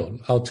title.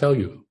 I'll tell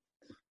you.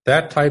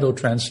 That title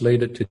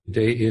translated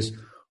today is,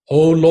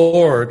 "O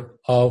Lord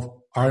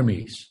of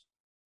armies."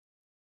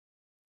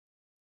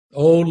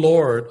 O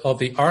Lord of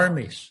the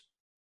armies.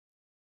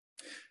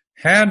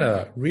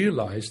 Hannah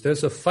realized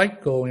there's a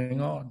fight going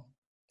on.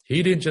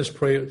 He didn't just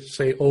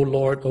say, "O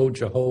Lord, O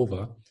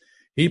Jehovah."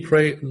 He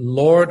prayed,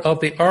 "Lord of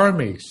the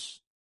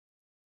armies."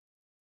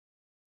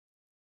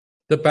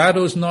 The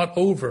battle is not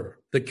over.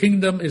 The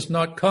kingdom is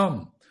not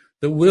come.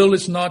 The will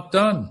is not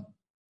done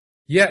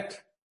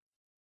yet.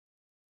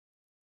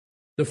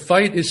 The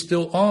fight is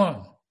still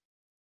on.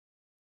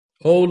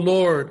 O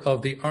Lord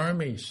of the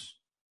armies.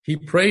 He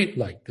prayed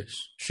like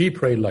this. She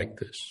prayed like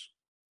this.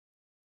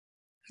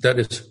 That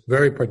is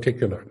very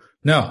particular.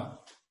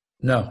 Now,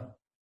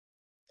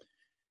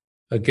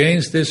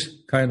 against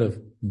this kind of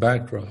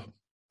backdrop,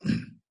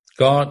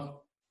 God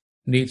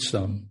needs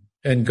some,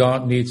 and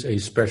God needs a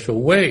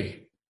special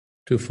way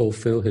to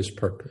fulfill his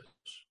purpose.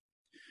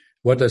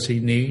 What does he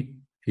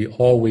need? He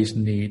always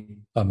needs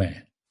a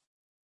man.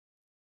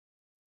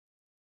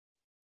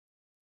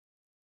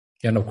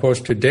 And of course,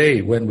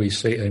 today, when we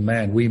say a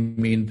man, we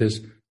mean this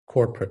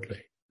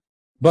corporately.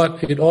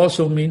 But it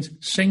also means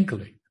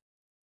singly.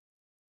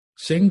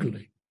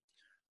 Singly.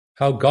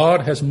 How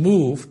God has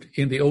moved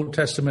in the Old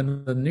Testament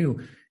and the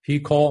New. He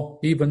called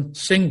even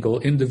single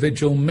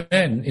individual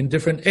men in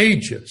different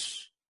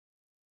ages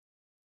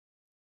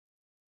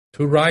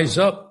to rise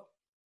up,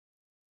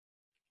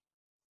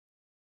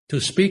 to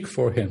speak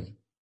for him,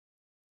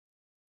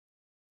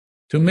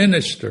 to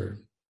minister,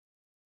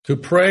 to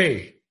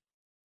pray,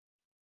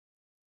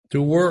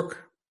 to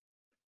work,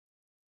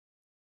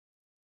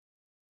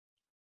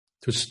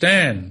 to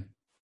stand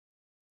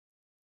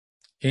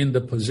in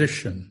the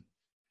position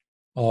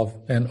of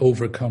an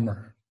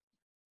overcomer.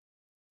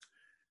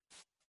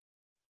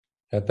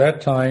 At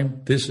that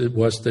time, this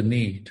was the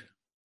need.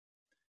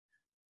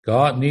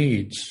 God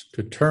needs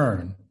to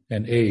turn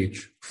an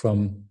age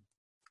from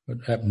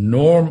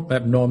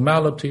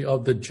abnormality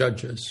of the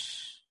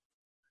judges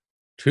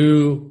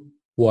to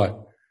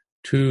what?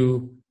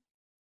 To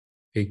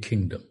a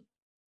kingdom.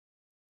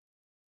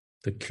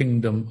 The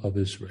kingdom of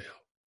Israel.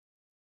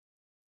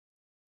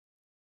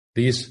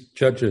 These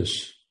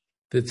judges,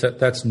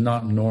 that's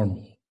not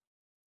normal.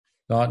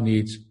 God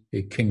needs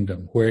a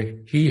kingdom where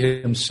he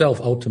himself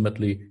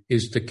ultimately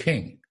is the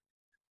king,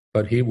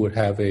 but he would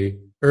have a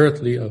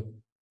earthly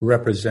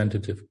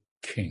representative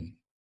king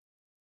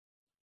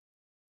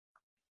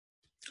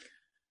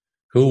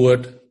who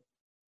would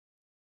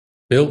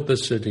build the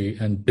city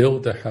and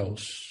build the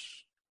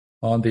house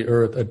on the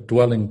earth, a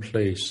dwelling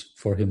place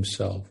for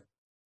himself,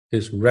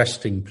 his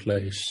resting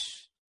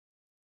place,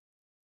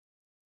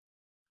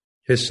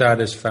 his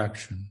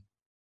satisfaction,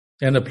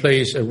 and a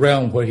place, a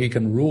realm where he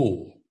can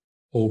rule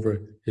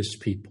over his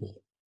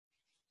people.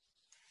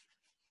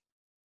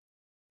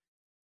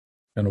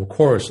 And of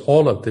course,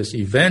 all of this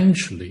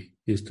eventually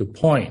is to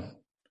point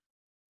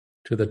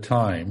to the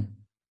time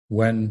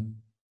when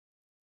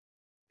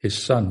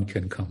his son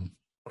can come,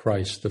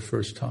 Christ, the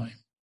first time,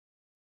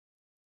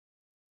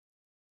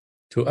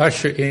 to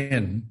usher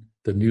in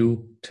the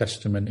New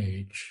Testament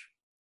age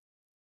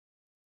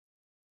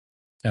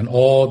and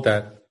all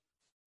that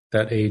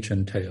age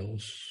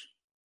entails.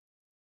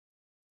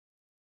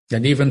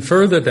 And even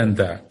further than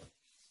that,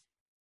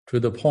 to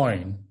the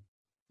point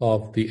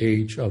of the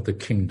age of the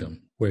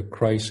kingdom, where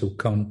Christ will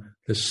come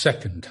the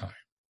second time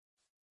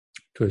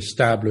to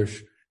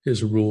establish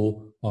his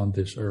rule on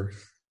this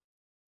earth.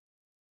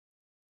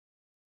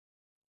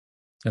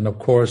 And of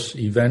course,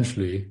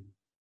 eventually,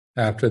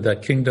 after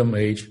that kingdom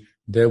age,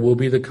 there will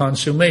be the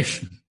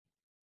consummation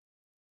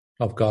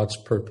of God's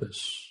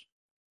purpose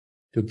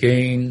to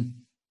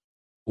gain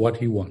what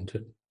he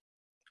wanted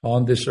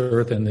on this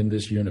earth and in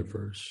this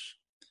universe.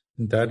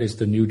 And that is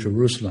the New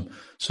Jerusalem.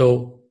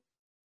 So,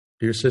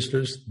 dear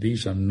sisters,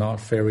 these are not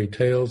fairy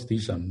tales.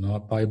 These are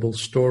not Bible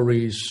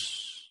stories.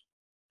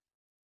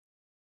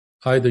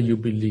 Either you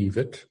believe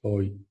it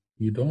or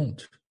you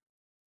don't.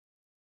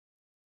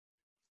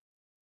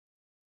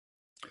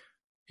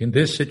 In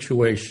this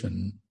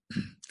situation,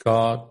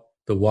 God,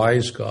 the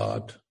wise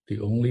God, the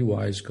only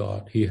wise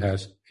God, he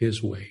has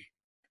his way.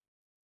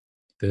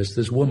 There's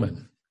this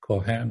woman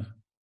called Hannah,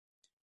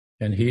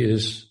 and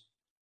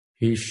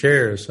he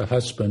shares a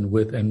husband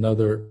with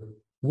another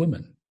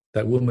woman.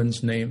 That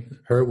woman's name,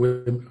 her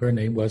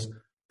name was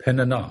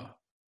Peninnah,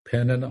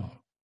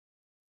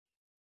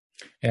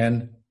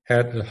 and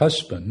had a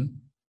husband.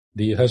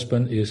 The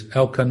husband is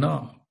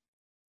Elkanah.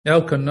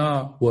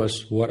 Elkanah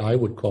was what I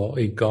would call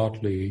a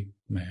godly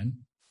man.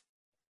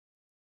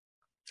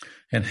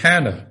 And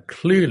Hannah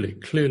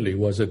clearly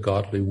was a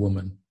godly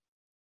woman.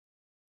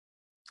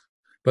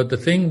 But the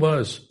thing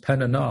was,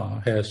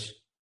 Peninnah has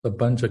a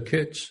bunch of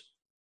kids,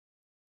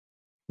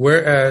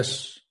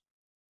 whereas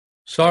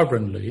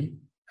sovereignly,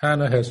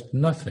 Hannah has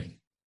nothing,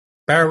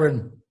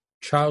 barren,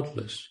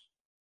 childless,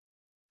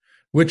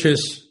 which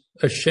is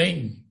a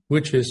shame,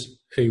 which is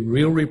a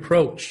real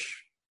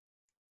reproach.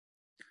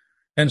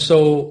 And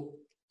so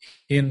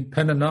in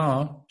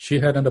Peninnah, she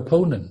had an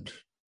opponent.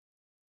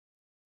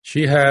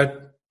 She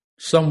had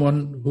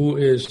someone who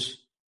is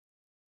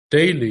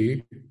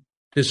daily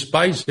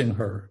despising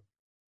her.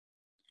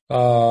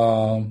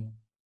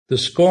 The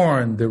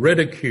scorn, the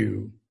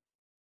ridicule,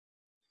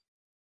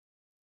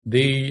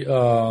 the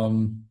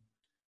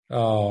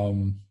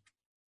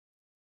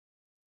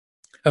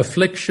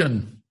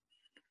affliction,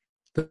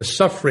 the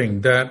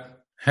suffering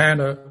that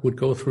Hannah would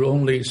go through,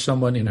 only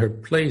someone in her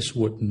place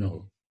would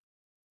know.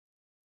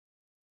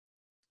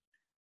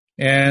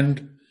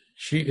 And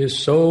she is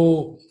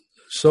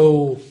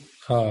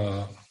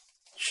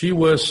she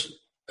was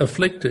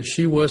afflicted,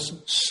 she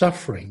was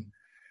suffering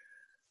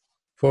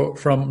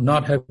from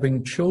not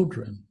having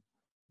children.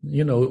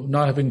 You know,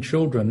 not having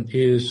children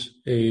is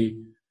a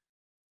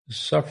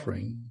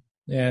suffering.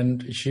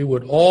 And she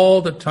would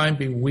all the time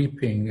be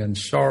weeping and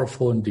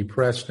sorrowful and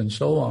depressed and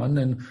so on.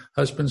 And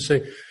husbands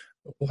say,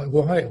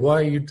 why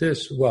are you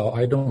this? Well,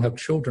 I don't have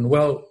children.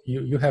 Well,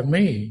 you have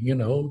me,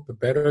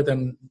 better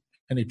than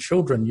any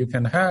children you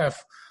can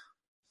have.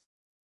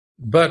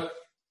 But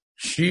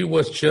she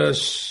was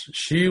just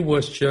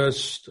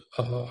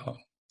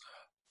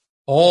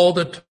all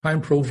the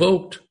time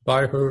provoked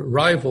by her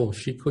rival.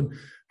 She couldn't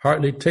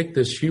hardly take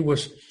this. She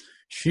was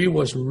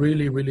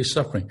really, really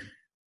suffering.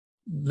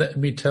 Let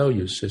me tell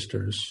you,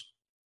 sisters,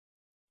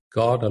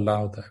 God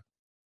allowed that.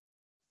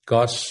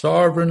 God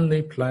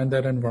sovereignly planned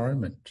that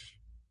environment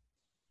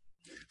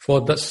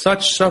for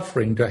such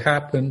suffering to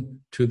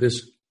happen to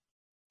this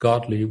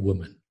godly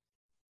woman.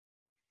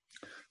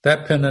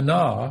 That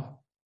Peninnah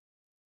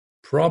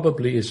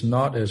probably is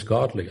not as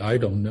godly. I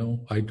don't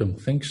know. I don't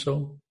think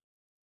so.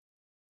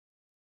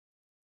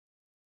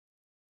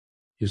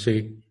 You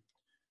see,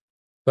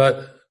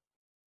 but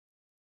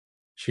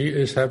she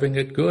is having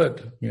it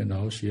good.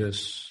 She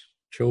has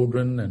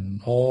children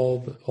and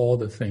all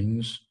the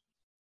things.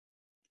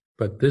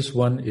 But this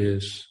one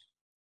is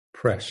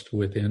pressed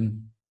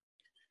within,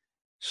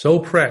 so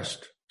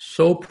pressed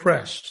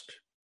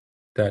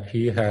that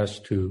he has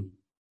to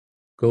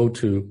go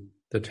to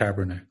the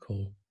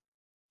tabernacle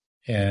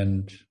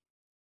and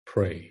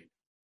pray.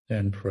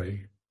 This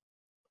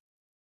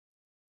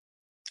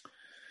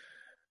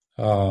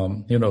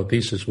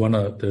is one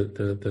of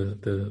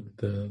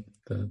the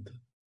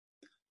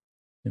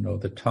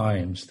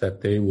times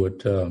that they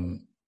would,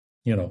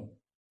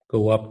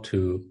 go up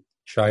to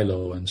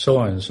Shiloh and so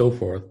on and so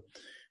forth.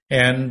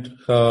 And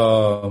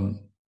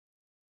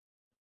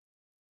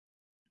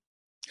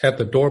at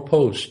the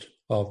doorpost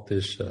of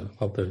this,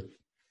 of the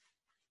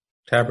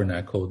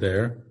tabernacle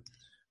there,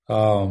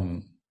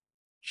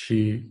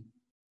 she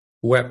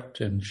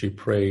wept and she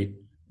prayed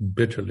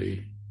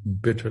bitterly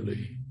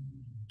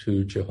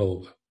to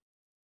Jehovah.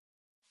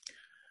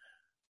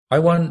 I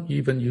want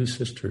even you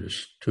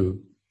sisters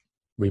to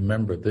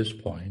remember this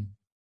point,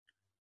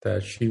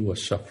 that she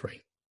was suffering.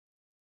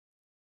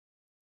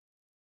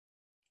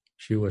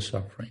 She was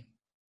suffering.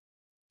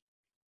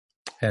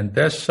 And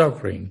that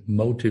suffering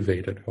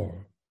motivated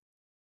her,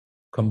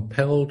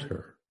 compelled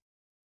her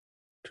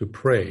to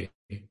pray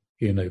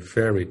in a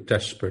very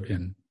desperate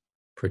and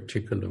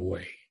particular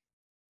way.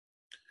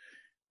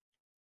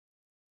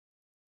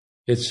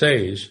 It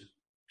says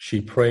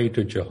she prayed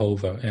to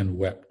Jehovah and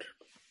wept.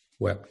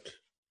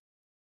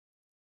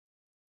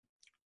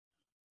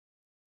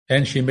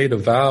 And she made a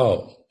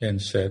vow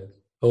and said,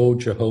 O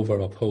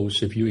Jehovah of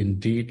hosts, if you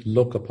indeed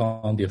look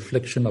upon the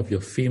affliction of your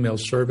female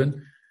servant,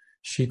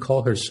 she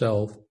called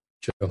herself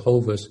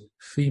Jehovah's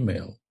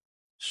female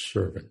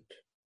servant.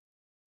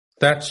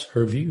 That's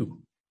her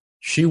view.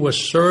 She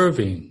was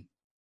serving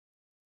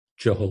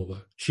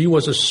Jehovah. She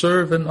was a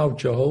servant of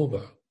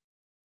Jehovah.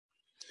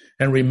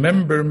 And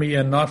remember me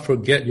and not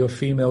forget your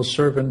female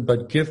servant,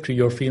 but give to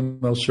your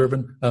female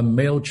servant a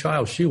male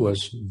child. She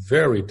was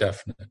very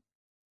definite.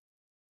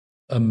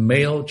 A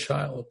male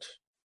child.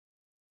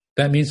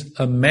 That means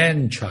a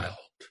man-child.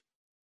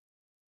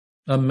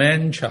 A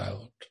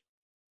man-child.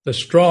 The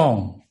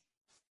strong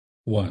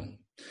one.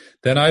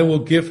 Then I will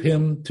give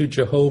him to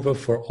Jehovah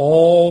for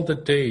all the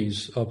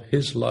days of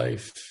his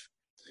life,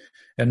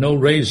 and no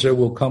razor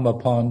will come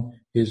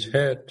upon his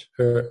head.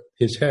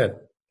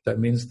 That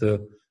means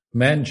the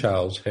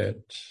man-child's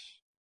head.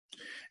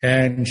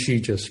 And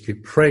she just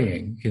kept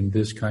praying in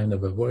this kind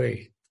of a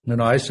way.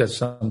 I said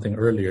something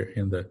earlier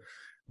in the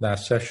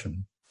last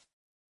session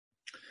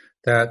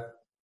that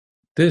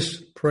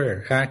this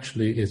prayer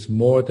actually is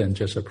more than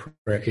just a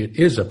prayer. It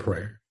is a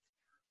prayer,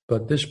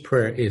 but this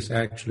prayer is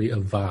actually a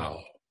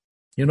vow.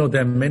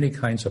 There are many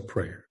kinds of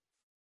prayer.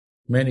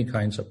 Many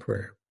kinds of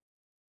prayer.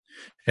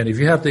 And if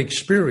you have the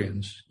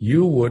experience,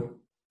 you would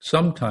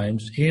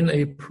sometimes in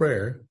a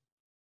prayer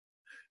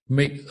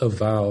make a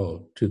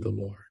vow to the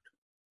Lord.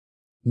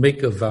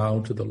 Make a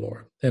vow to the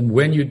Lord. And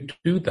when you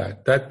do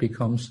that, that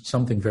becomes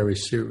something very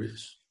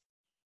serious.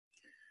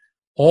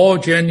 All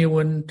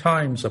genuine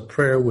times of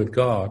prayer with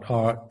God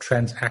are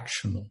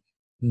transactional,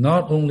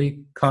 not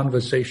only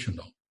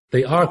conversational.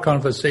 They are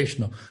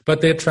conversational,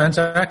 but they're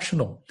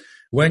transactional.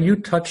 When you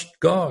touch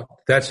God,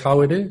 that's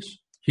how it is.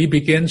 He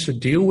begins to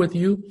deal with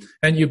you,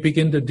 and you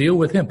begin to deal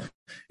with him.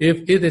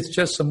 If it is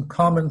just some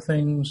common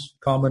things,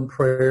 common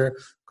prayer,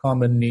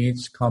 common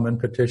needs, common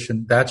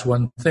petition, that's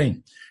one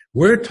thing.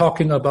 We're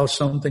talking about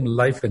something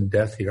life and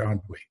death here,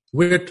 aren't we?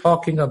 We're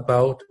talking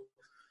about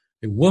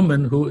a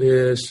woman who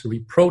is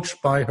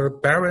reproached by her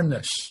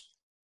barrenness.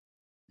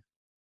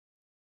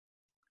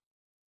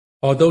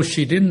 Although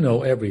she didn't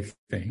know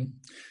everything.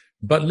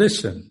 But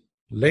listen,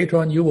 later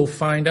on you will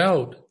find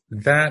out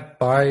that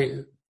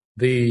by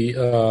the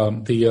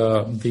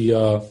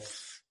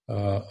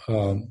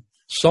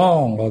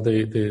song or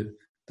the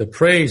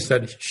praise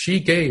that she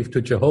gave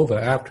to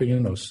Jehovah after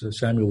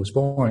Samuel was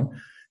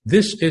born,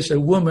 this is a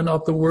woman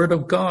of the Word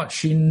of God.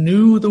 She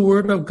knew the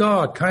Word of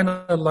God, kind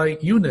of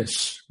like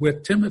Eunice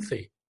with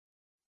Timothy.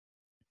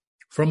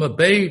 From a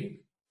babe,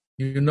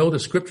 you know the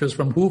scriptures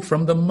from who?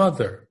 From the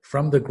mother,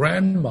 from the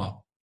grandma.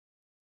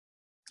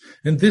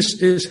 And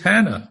this is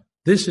Hannah.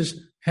 This is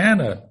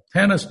Hannah.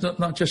 Hannah's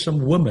not just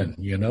some woman,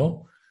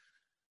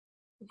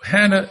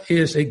 Hannah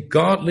is a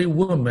godly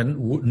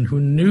woman who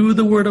knew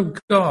the word of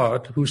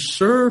God, who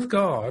served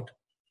God,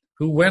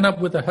 who went up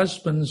with her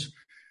husband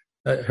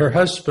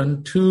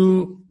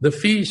to the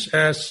feast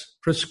as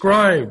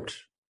prescribed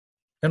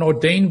and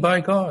ordained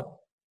by God.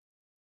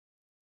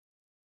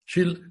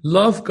 She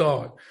loved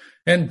God.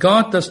 And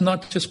God does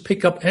not just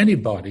pick up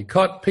anybody.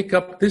 God picked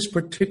up this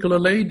particular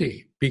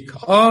lady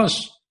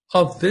because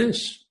of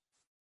this.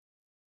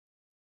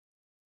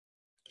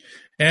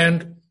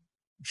 And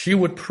she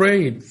would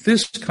pray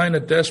this kind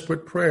of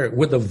desperate prayer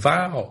with a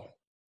vow.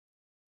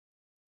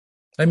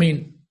 I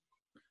mean,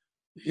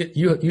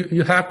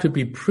 you have to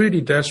be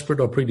pretty desperate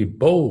or pretty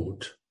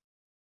bold,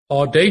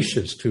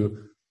 audacious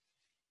to,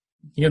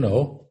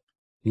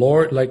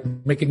 Lord, like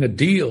making a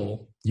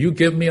deal. You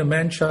give me a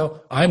man-child,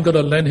 I'm going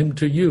to lend him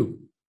to you.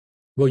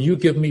 Well, you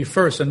give me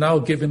first, and I'll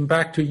give him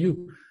back to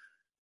you.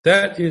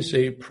 That is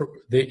a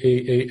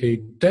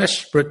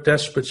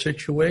desperate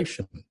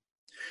situation.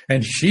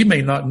 And she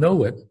may not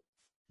know it.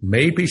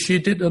 Maybe she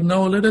did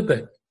know a little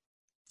bit.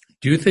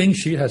 Do you think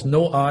she has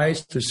no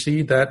eyes to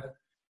see that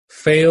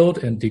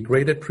failed and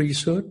degraded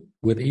priesthood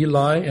with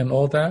Eli and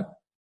all that?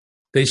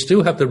 They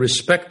still have the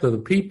respect of the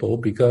people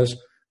because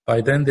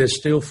by then they're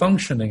still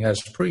functioning as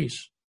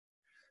priests.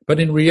 But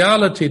in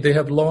reality, they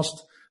have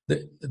lost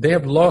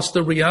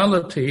the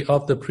reality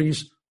of the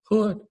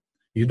priesthood.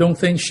 You don't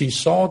think she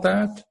saw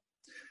that?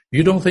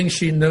 You don't think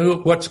she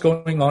knew what's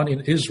going on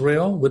in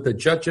Israel with the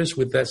judges,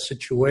 with that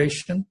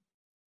situation,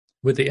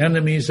 with the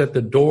enemies at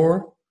the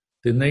door,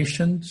 the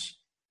nations?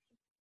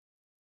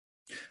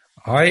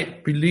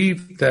 I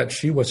believe that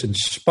she was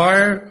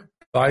inspired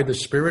by the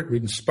Spirit,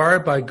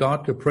 inspired by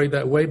God to pray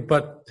that way,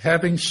 but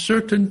having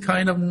certain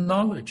kind of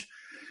knowledge.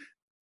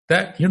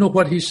 That, you know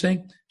what he's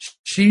saying?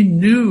 She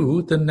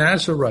knew the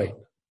Nazirite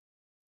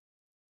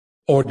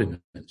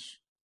ordinance.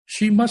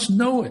 She must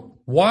know it.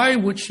 Why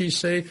would she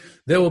say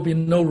there will be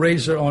no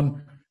razor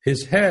on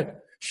his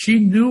head? She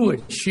knew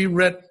it. She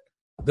read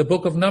the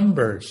book of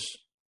Numbers.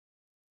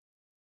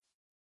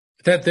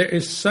 That there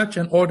is such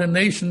an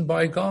ordination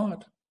by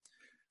God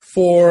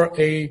for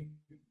a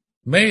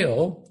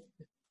male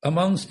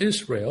amongst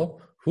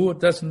Israel who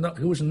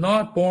is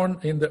not born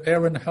in the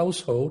Aaron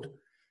household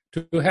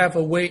to have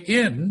a way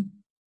in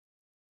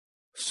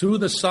through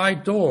the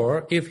side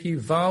door if he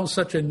vows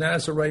such a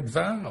Nazirite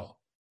vow.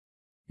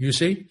 You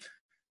see,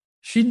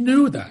 she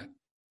knew that,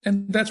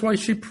 and that's why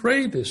she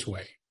prayed this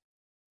way.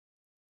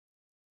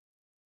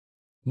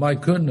 My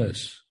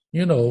goodness,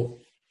 I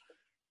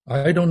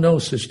don't know,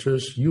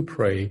 sisters, you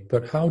pray,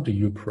 but how do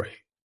you pray?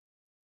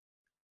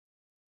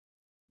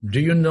 Do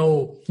you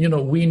know,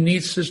 we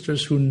need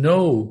sisters who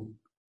know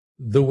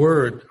the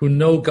word, who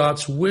know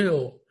God's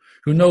will,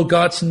 who know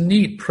God's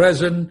need,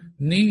 present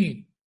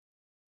need.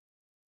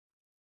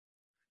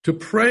 To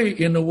pray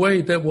in a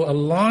way that will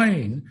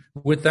align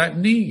with that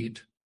need.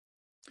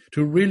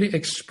 To really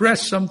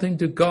express something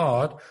to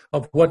God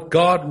of what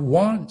God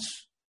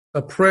wants.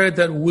 A prayer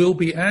that will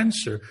be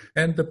answered.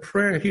 And the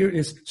prayer here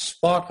is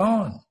spot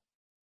on.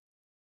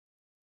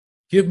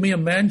 Give me a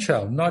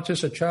man-child, not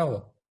just a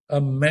child. A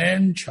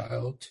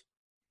man-child.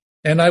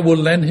 And I will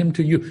lend him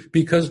to you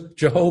because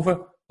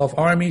Jehovah of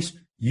armies,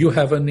 you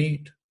have a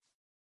need.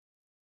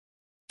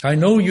 I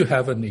know you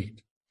have a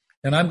need.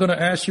 And I'm going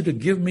to ask you to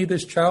give me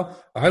this child.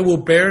 I will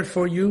bear it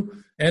for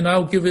you, and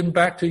I'll give him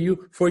back to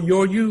you for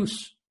your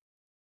use.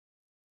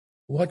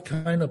 What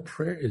kind of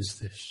prayer is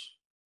this?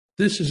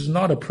 This is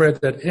not a prayer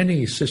that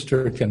any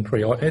sister can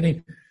pray or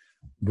any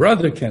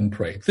brother can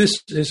pray.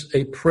 This is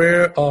a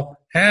prayer of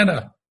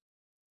Hannah.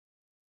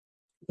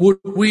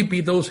 Would we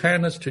be those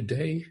Hannahs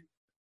today,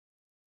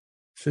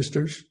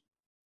 sisters?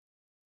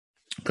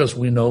 Because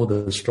we know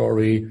the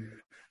story.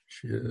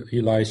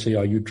 Eli say,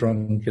 "Are you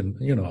drunk?" And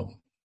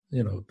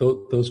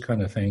those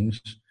kind of things.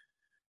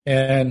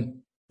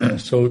 And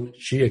so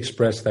she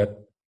expressed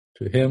that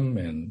to him,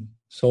 and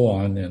so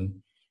on.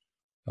 And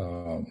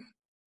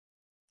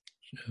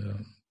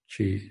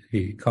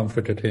he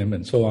comforted him,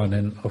 and so on.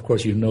 And of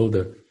course, you know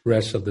the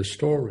rest of the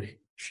story.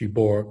 She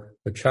bore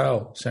a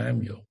child,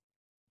 Samuel.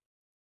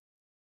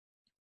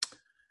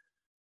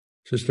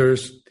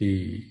 Sisters,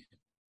 I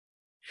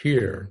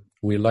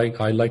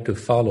like to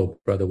follow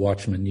Brother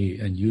Watchman Nee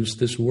and use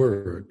this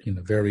word in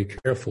a very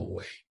careful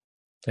way,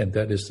 and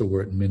that is the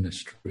word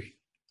ministry.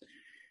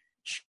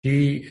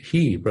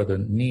 Brother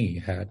Nee,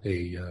 had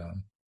a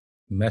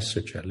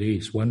message, at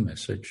least one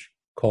message,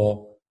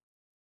 called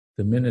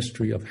the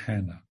ministry of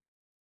Hannah,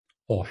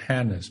 or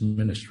Hannah's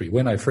ministry.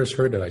 When I first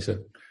heard it, I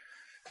said,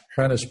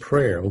 Hannah's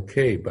prayer,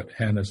 okay, but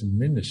Hannah's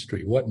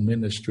ministry, what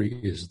ministry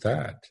is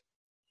that?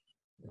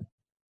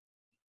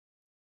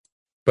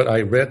 But I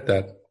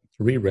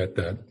reread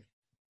that,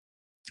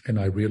 and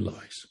I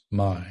realized,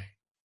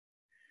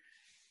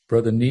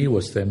 Brother Nee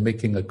was then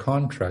making a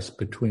contrast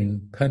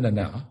between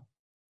Peninnah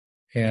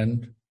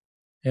and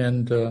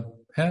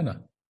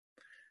Hannah.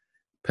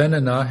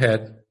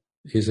 Peninnah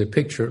is a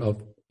picture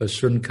of a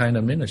certain kind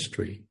of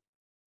ministry,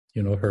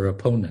 her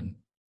opponent,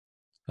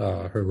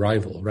 her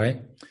rival,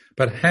 right?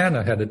 But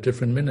Hannah had a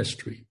different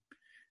ministry.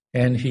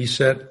 And he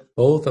said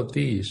both of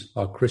these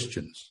are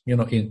Christians,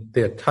 in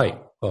their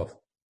type of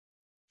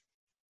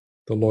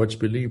the Lord's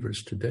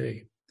believers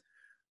today.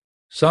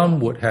 Some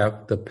would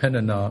have the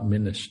Peninnah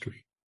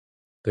ministry.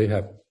 They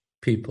have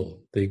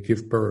people, they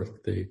give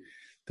birth, they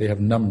have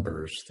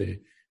numbers, they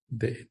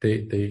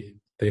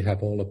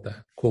have all of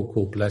that,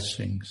 quote,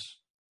 blessings.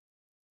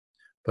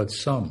 But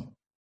some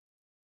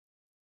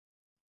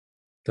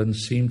doesn't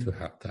seem to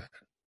have that.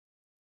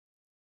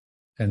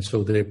 And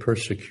so they're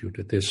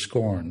persecuted, they're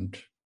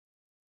scorned,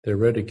 they're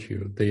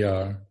ridiculed, they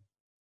are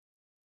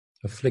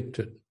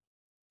afflicted.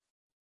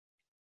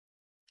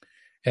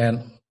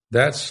 And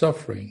that's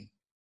suffering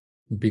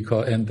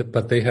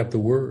but they have the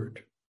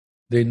word.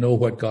 They know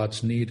what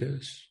God's need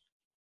is.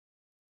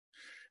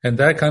 And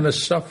that kind of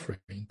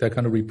suffering, that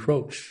kind of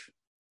reproach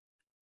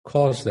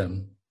caused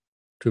them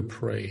to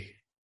pray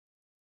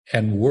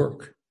and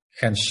work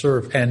and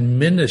serve and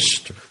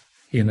minister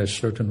in a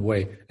certain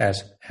way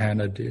as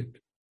Hannah did.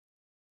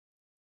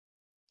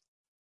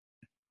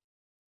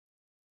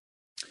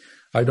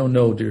 I don't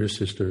know, dear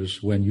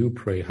sisters, when you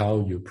pray,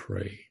 how you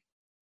pray.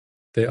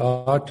 There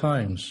are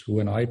times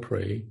when I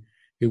pray,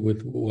 it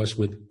was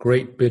with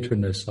great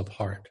bitterness of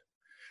heart,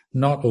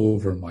 not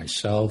over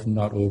myself,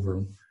 not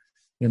over,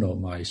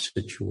 my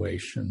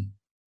situation,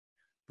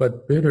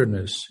 but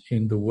bitterness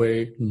in the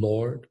way,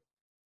 Lord,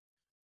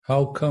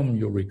 how come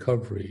your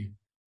recovery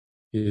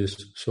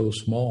is so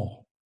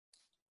small?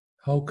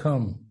 How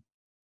come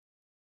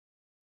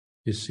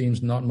it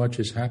seems not much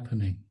is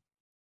happening?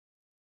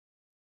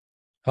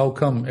 How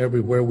come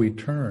everywhere we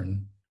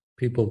turn,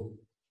 people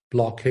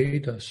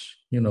blockade us,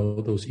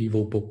 those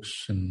evil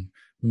books and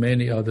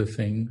many other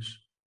things?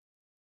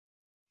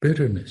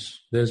 Bitterness.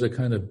 There's a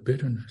kind of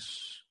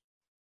bitterness.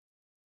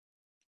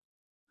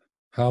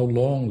 How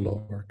long,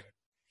 Lord?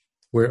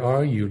 Where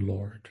are you,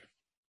 Lord?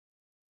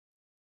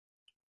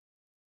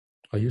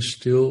 Are you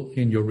still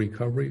in your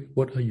recovery?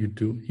 What are you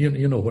doing?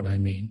 You know what I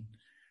mean.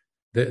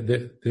 There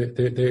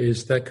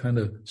is that kind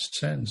of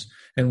sense.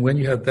 And when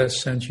you have that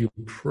sense, you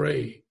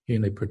pray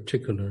in a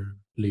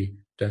particularly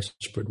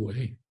desperate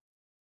way.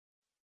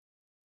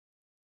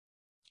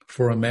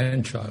 For a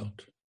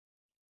man-child,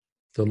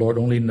 the Lord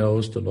only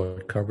knows, the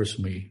Lord covers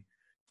me.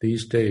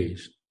 These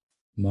days,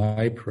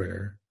 my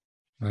prayer,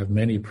 I have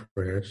many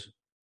prayers,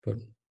 but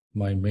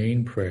my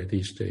main prayer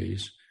these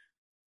days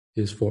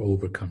is for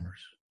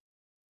overcomers.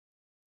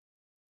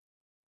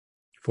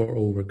 For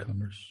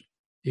overcomers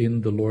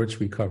in the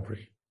Lord's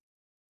recovery.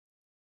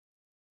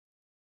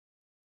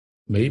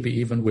 Maybe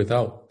even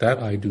without, that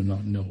I do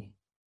not know,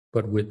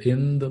 but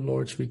within the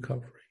Lord's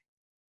recovery.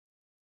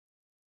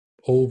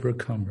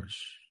 Overcomers.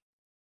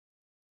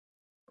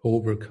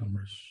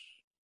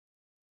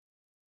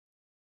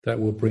 That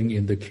will bring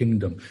in the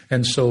kingdom.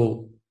 And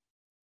so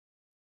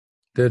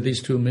there are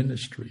these two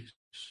ministries.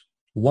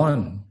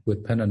 One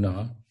with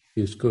Peninnah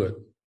is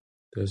good.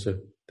 There's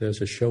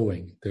a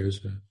showing,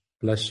 there's a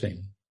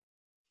blessing.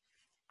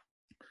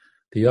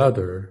 The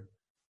other,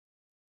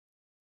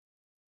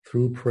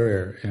 through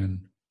prayer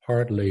and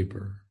hard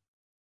labor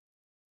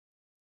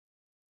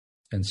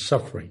and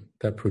suffering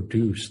that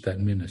produced that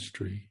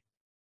ministry,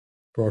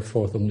 brought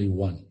forth only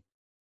one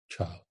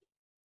child.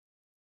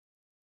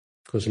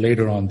 Because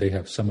later on they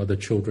have some other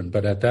children,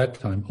 but at that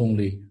time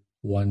only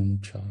one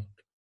child,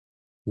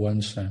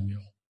 one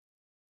Samuel,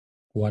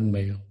 one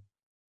male.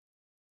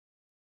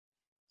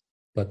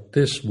 But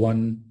this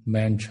one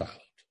man-child,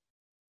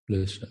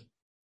 listen,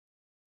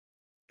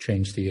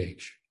 changed the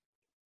age.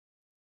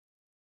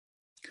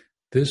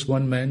 This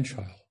one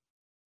man-child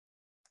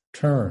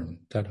turned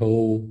that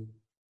whole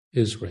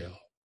Israel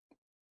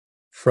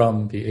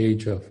from the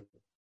age of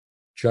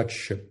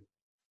judgeship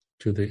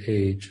to the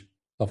age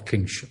of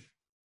kingship.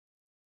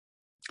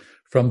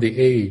 From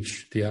the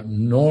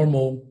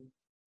abnormal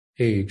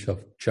age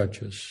of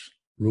judges,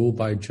 ruled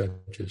by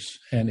judges,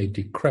 and a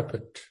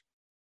decrepit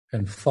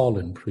and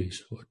fallen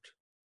priesthood,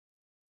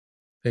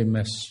 a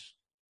mess,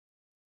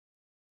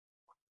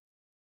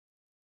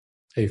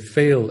 a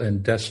failed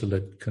and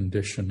desolate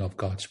condition of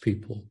God's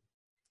people,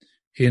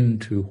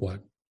 into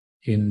what?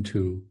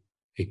 Into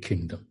a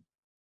kingdom.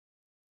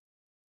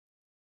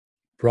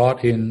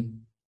 Brought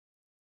in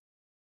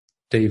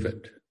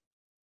David,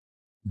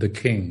 the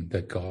king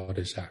that God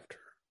is after,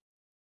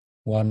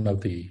 one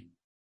of the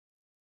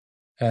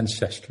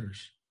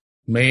ancestors,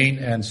 main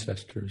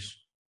ancestors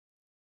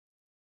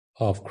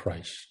of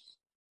Christ.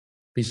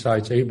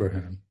 Besides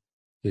Abraham,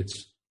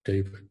 it's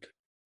David.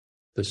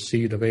 The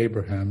seed of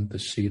Abraham, the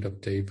seed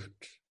of David.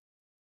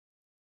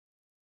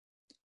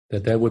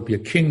 That there would be a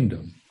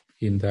kingdom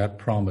in that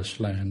promised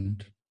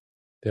land.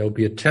 There will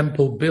be a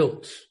temple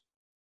built.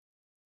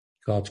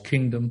 God's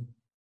kingdom,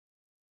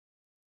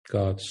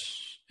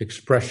 God's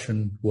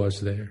expression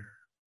was there.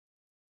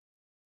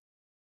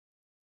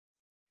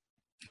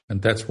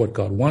 And that's what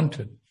God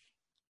wanted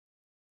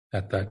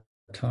at that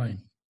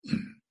time.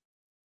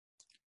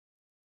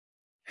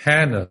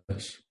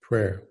 Hannah's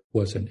prayer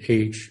was an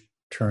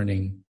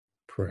age-turning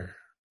prayer.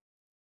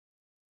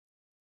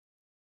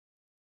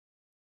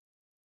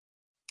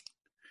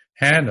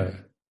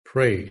 Hannah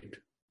prayed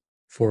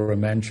for a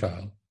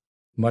man-child,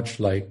 much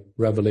like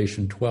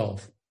Revelation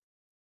 12.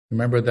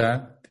 Remember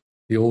that?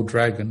 The old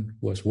dragon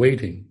was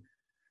waiting,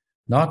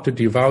 not to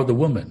devour the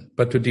woman,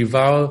 but to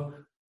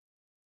devour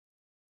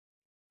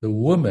the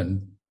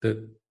woman,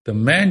 the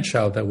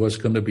man-child that was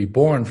going to be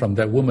born from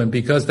that woman,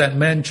 because that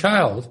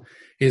man-child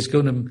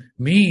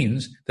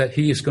means that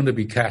he is going to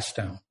be cast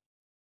down.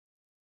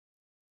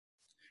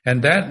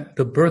 And that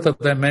the birth of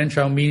that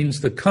man-child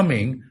means the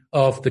coming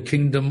of the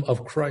kingdom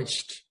of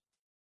Christ.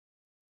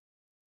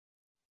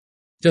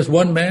 Just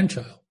one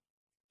man-child.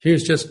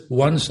 Here's just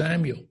one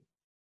Samuel.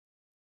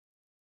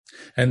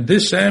 And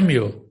this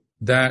Samuel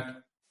that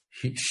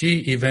she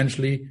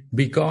eventually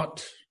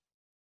begot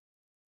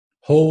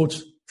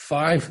holds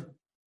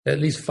at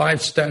least five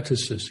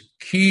statuses,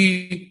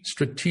 key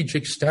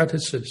strategic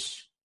statuses,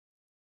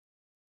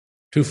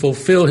 to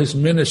fulfill his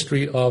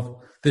ministry of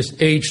this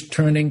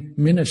age-turning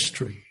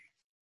ministry,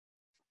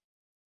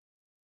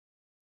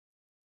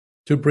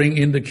 to bring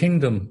in the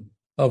kingdom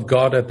of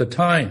God at the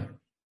time.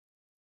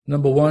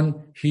 Number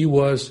one, he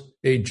was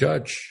a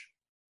judge,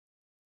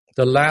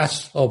 the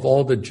last of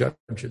all the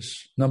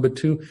judges. Number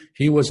two,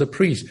 he was a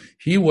priest.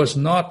 He was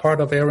not part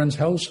of Aaron's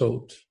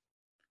household,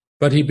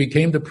 but he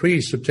became the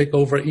priest to take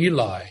over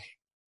Eli.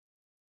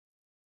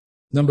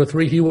 Number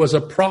three, he was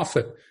a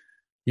prophet.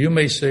 You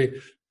may say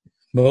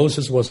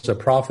Moses was a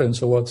prophet and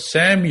so on.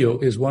 Samuel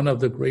is one of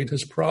the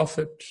greatest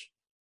prophets.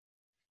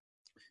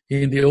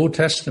 In the Old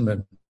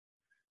Testament,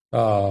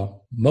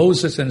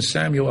 Moses and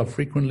Samuel are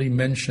frequently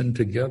mentioned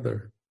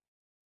together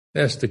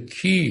as the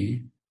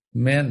key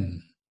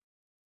men.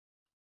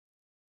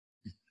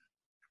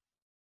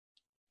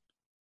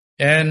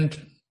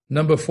 And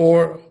number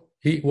four,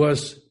 he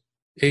was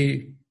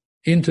a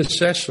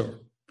intercessor.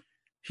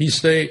 He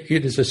say,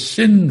 it is a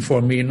sin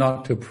for me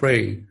not to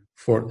pray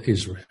for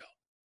Israel.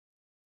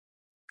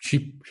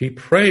 He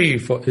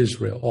prayed for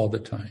Israel all the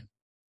time.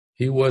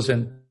 He was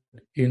an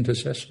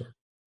intercessor.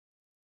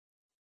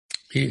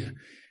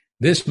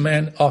 This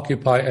man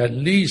occupied at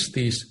least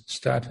these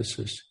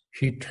statuses.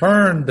 He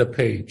turned the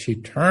page. He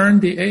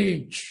turned the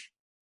age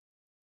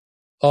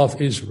of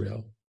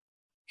Israel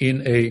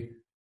in a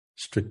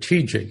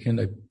strategic, in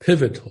a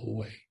pivotal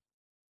way,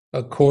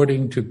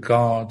 according to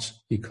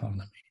God's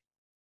economy.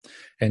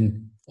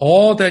 And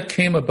all that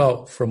came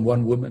about from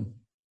one woman.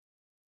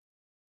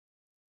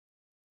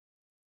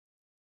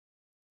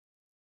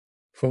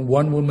 From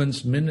one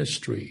woman's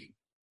ministry,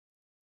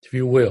 if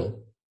you will.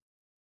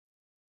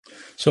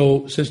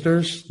 So,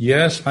 sisters,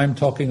 yes, I'm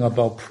talking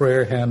about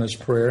prayer, Hannah's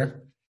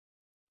prayer.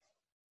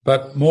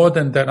 But more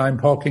than that, I'm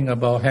talking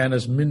about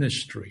Hannah's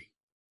ministry.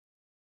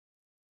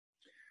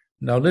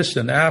 Now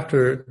listen,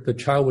 after the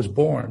child was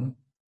born,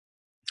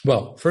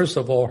 well, first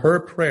of all,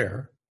 her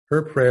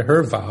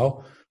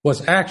vow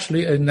was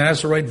actually a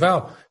Nazirite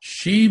vow.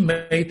 She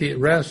made the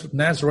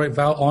Nazirite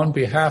vow on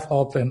behalf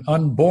of an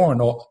unborn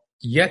or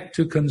yet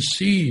to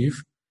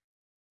conceive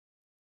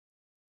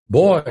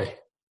boy.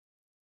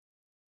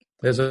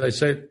 As I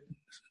said,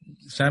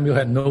 Samuel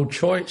had no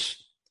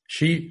choice.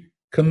 She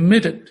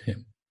committed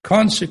him,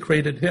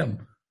 consecrated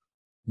him,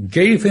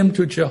 gave him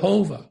to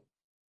Jehovah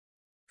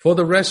for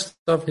the rest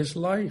of his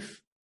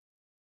life.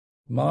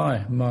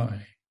 My.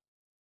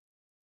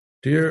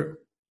 Dear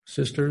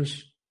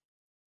sisters,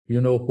 you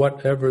know,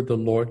 whatever the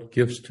Lord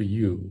gives to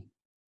you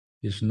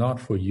is not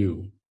for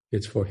you,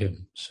 it's for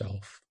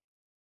himself.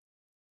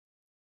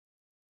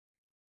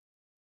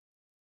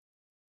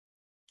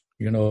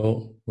 You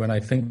know, when I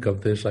think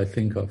of this, I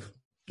think of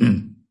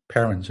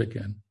parents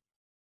again.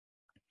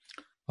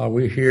 Are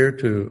we here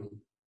to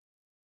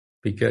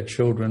beget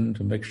children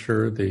to make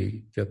sure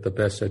they get the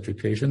best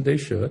education? They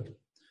should.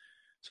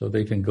 So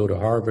they can go to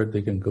Harvard,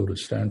 they can go to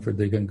Stanford,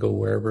 they can go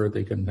wherever,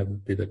 they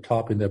can be the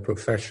top in their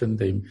profession,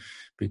 they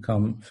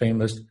become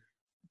famous.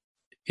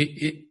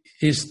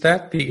 Is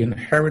that the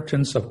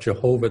inheritance of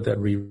Jehovah that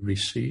we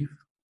receive?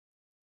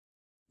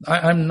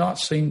 I'm not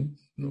saying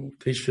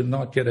they should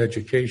not get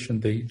education,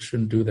 they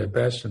shouldn't do their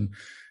best and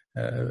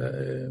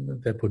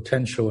their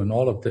potential and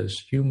all of this,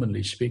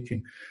 humanly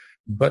speaking.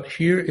 But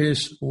here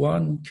is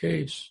one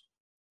case.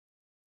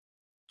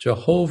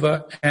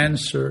 Jehovah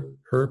answered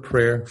her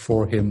prayer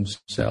for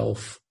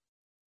himself.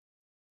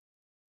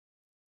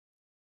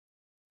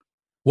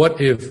 What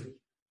if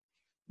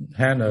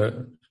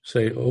Hannah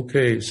say,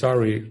 okay,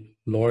 sorry,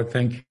 Lord,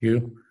 thank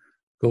you.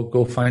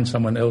 Go find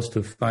someone else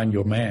to find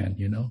your man,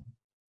 you know?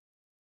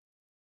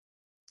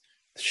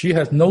 She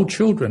has no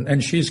children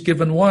and she's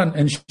given one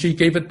and she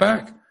gave it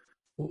back.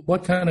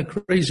 What kind of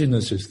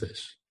craziness is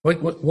this?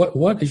 What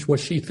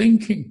was she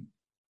thinking?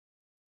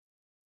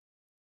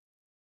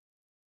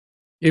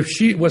 If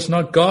she was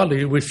not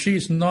godly, if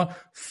she's not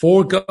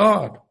for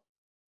God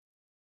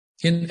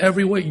in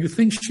every way, you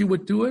think she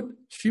would do it?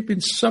 She's been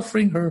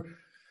suffering her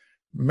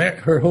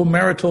whole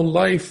marital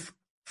life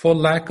for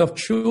lack of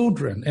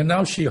children. And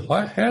now she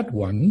had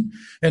one,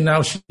 and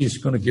now she's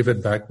going to give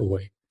it back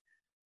away.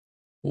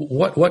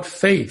 What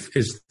faith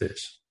is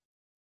this?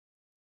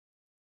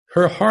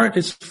 Her heart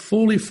is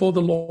fully for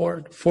the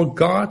Lord, for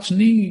God's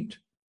need.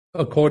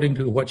 according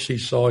to what she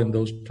saw in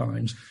those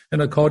times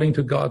and according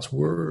to God's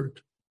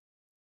word.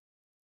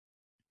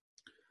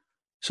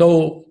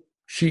 So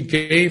she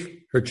gave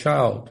her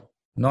child,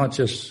 not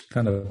just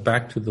kind of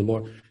back to the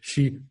Lord.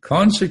 She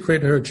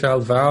consecrated her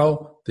child,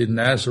 the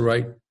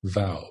Nazarite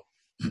vow.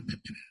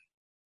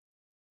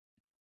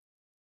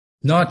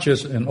 Not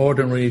just an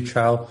ordinary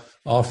child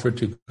offered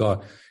to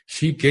God.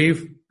 She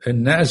gave a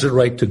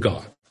Nazarite to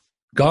God.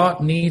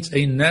 God needs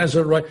a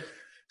Nazarite.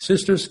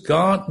 Sisters,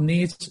 God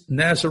needs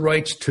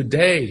Nazarites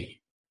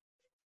today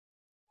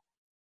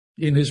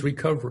in his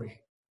recovery.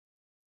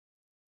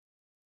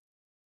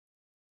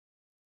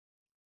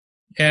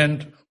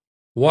 And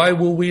why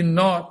will we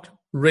not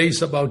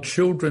raise up our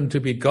children to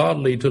be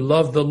godly, to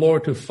love the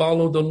Lord, to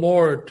follow the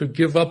Lord, to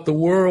give up the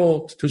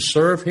world, to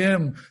serve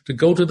him, to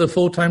go to the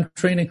full-time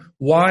training?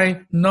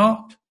 Why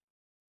not?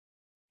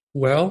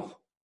 Well,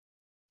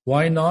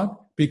 why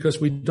not? Because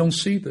we don't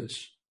see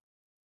this.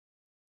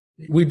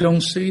 We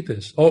don't see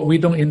this, or we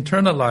don't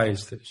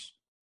internalize this.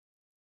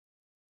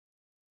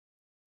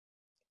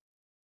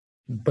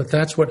 But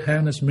that's what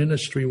Hannah's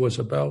ministry was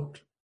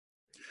about.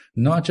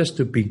 Not just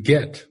to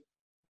beget.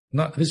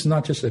 This is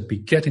not just a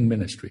begetting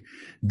ministry.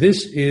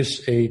 This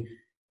is a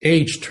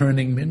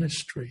age-turning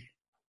ministry.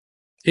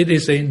 It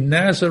is a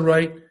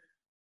Nazarite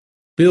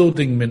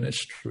building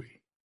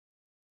ministry.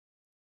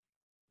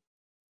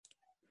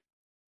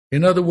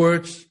 In other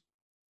words,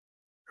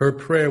 her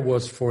prayer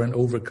was for an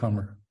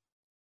overcomer.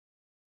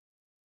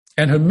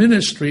 And her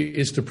ministry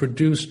is to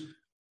produce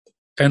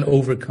an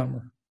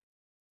overcomer.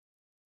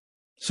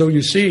 So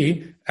you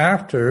see,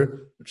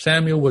 after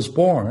Samuel was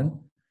born,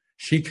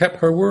 she kept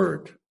her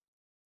word.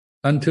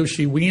 Until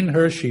she weaned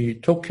her, she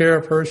took care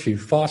of her, she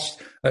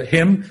fostered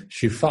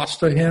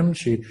him,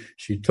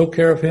 she took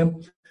care of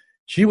him.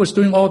 She was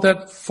doing all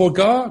that for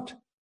God.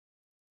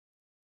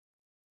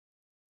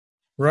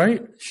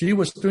 Right? She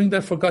was doing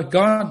that for God.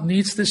 God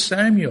needs this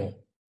Samuel.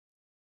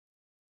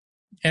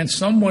 And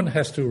someone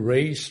has to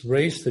raise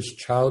this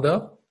child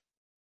up.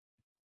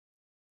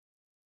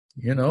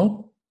 You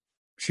know,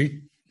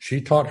 she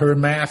taught her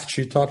math,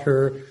 she taught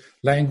her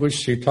language,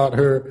 she taught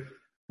her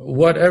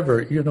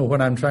whatever. You know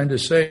what I'm trying to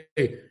say.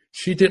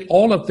 She did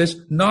all of this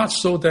not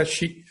so that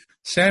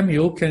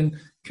Samuel can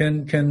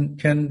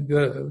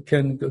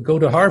go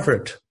to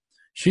Harvard.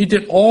 She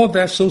did all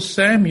that so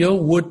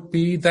Samuel would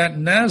be that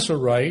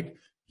Nazarite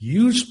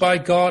used by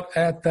God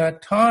at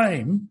that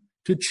time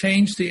to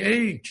change the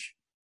age.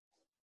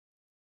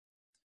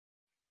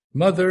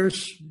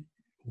 Mothers,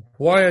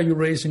 why are you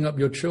raising up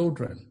your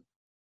children?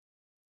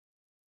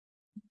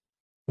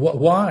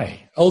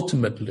 Why?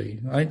 Ultimately,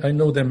 I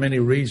know there are many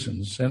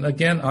reasons. And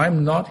again,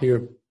 I'm not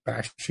here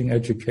bashing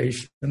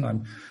education.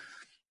 I'm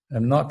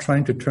not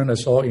trying to turn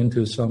us all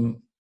into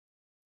some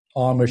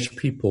Amish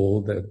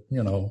people that,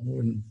 you know,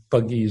 in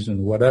buggies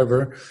and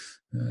whatever.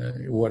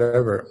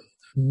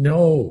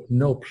 No,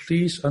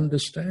 please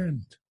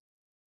understand.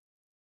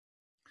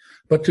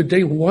 But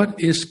today, what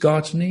is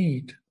God's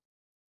need?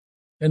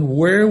 And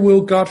where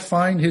will God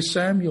find his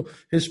Samuel,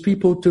 his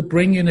people to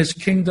bring in his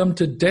kingdom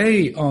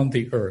today on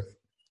the earth?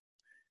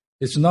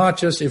 It's not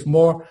just if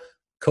more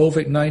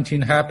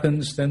COVID-19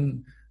 happens,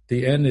 then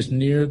the end is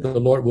near, the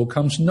Lord will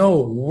come.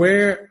 No,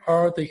 where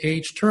are the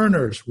age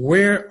turners?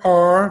 Where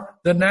are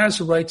the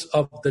Nazarites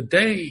of the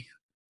day?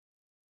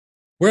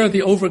 Where are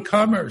the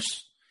overcomers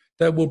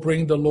that will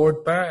bring the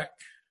Lord back?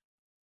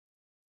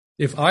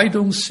 If I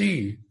don't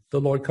see the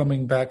Lord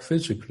coming back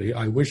physically,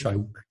 I wish I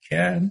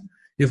can.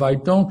 If I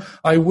don't,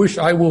 I wish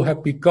I will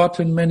have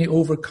begotten many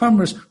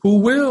overcomers who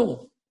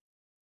will.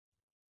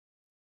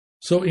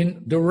 So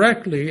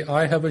indirectly,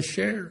 I have a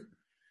share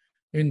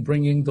in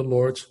bringing the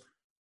Lord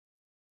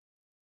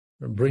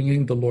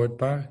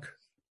back,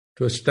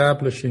 to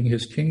establishing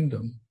his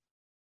kingdom.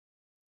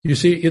 You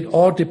see, it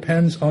all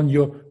depends on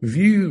your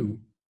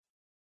view.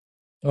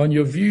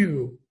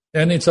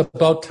 And it's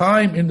about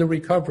time in the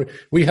recovery.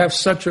 We have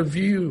such a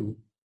view.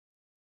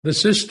 The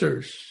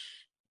sisters.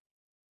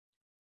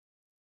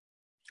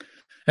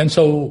 And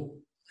so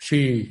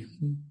she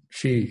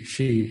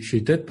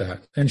did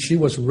that. And she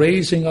was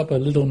raising up a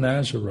little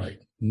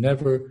Nazarite,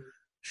 never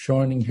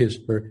shortening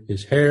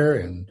his hair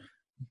and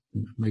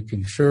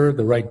making sure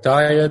the right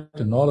diet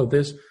and all of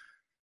this,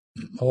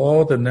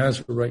 all the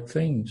Nazarite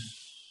things.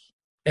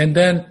 And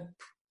then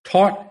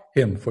taught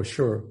him for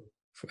sure,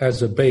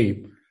 as a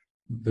babe,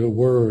 the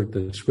word,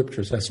 the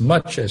scriptures, as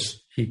much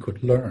as he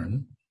could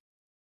learn.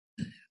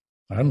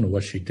 I don't know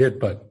what she did,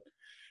 but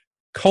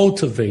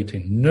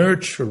cultivating,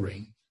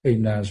 nurturing a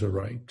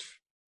Nazarite.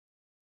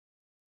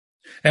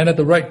 And at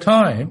the right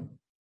time,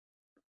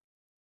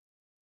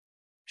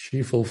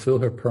 she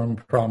fulfilled her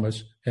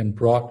promise and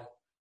brought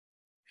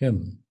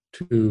him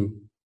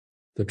to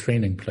the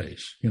training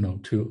place,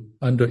 to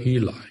under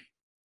Eli,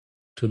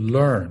 to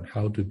learn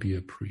how to be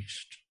a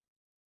priest.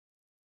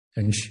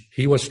 And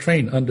he was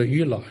trained under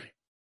Eli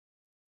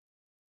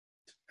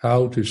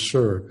how to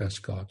serve as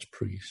God's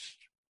priest.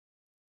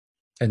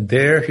 And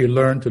there he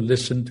learned to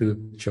listen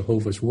to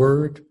Jehovah's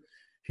word.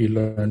 He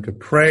learned to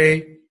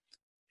pray.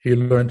 He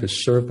learned to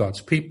serve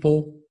God's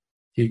people.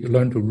 He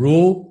learned to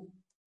rule.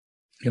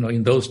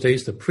 In those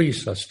days, the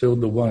priests are still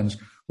the ones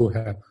who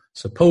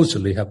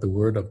supposedly have the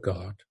word of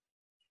God.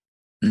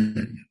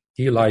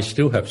 Eli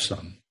still have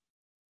son.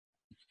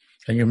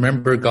 And you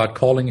remember God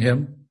calling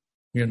him,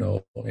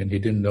 and he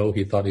didn't know.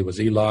 He thought it was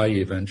Eli.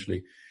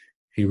 Eventually,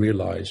 he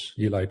realized.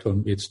 Eli told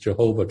him, it's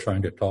Jehovah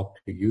trying to talk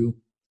to you.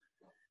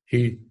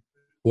 He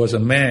was a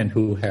man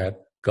who had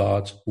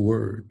God's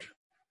word,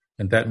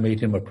 and that made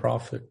him a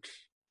prophet.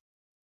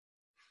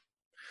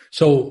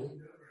 So,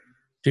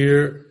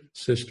 dear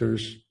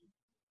sisters,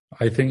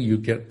 I think you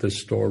get the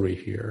story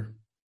here.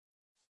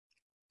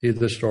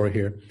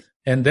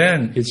 And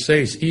then it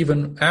says,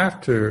 even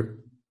after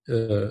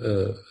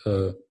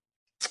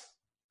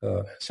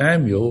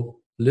Samuel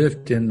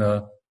lived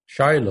in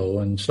Shiloh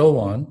and so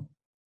on,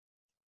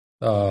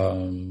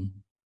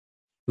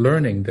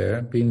 learning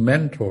there, being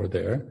mentored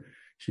there,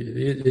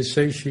 it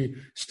says she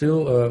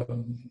still,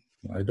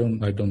 I don't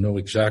know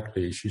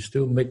exactly, she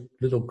still make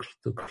little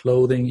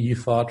clothing,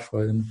 ephod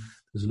for him,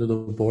 this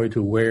little boy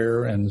to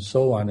wear, and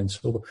so on and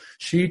so forth.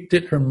 She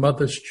did her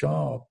mother's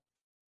job.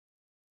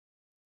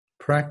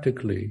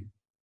 Practically,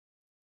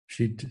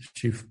 she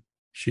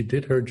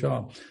did her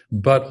job,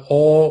 but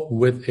all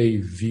with a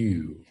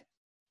view.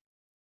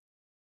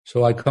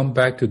 So I come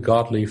back to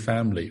godly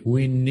family.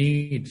 We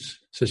need,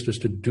 sisters,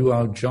 to do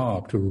our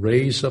job, to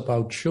raise up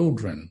our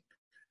children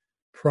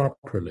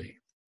properly,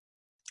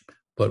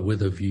 but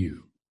with a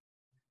view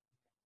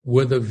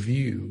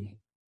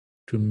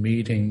to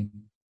meeting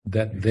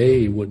that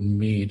they would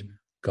meet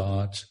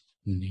God's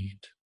need.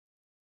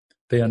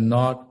 They are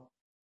not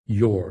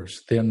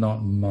yours. They are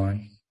not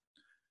mine.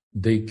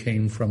 They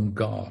came from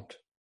God.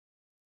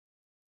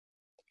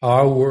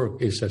 Our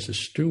work is as a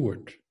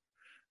steward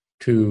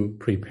to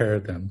prepare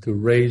them, to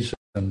raise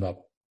them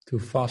up, to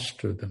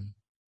foster them,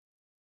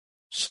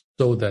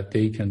 so that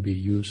they can be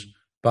used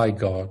by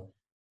God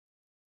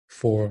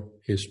for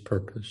His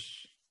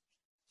purpose.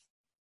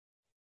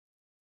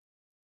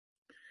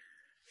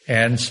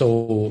 And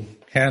so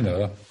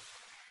Hannah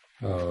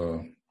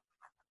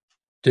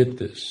did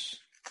this.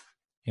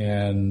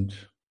 And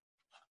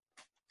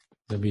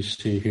let me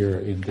see here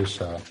in this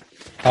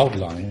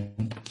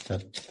outline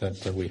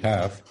that we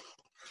have.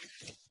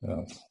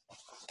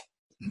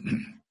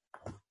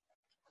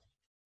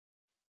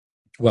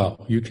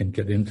 Well, you can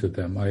get into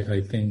them.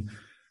 I think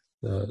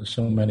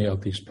so many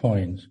of these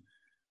points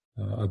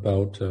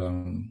about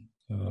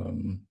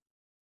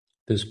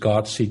this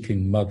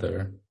God-seeking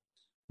mother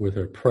with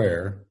her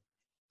prayer,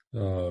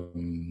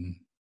 and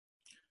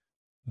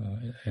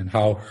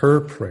how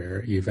her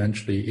prayer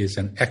eventually is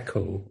an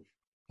echo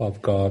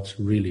of God's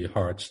really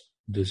heart's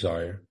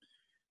desire.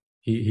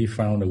 He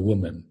found a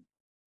woman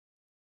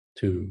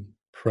to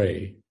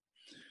pray.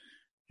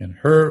 And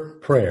her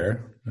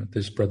prayer,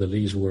 this Brother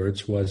Lee's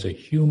words, was a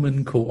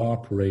human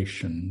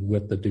cooperation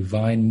with the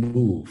divine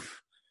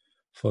move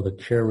for the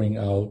carrying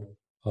out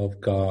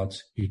of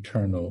God's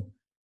eternal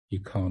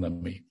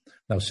economy.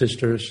 Now,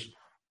 sisters,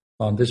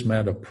 on this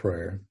matter of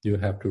prayer, you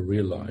have to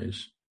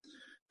realize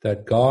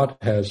that God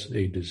has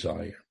a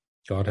desire.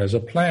 God has a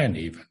plan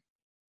even.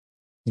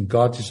 And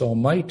God is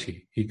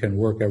almighty. He can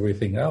work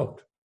everything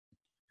out.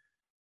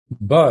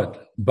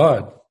 But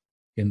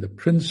in the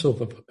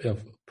principle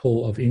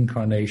of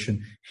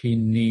incarnation, He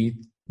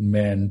needs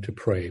men to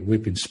pray.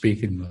 We've been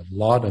speaking a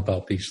lot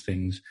about these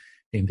things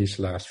in these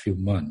last few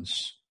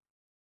months.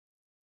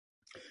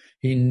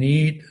 He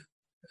needs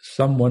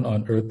someone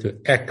on earth to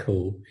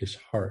echo His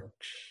heart.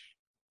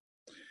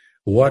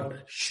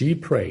 What she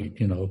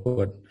prayed,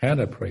 what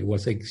Hannah prayed,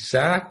 was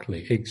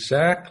exactly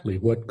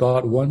what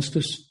God wants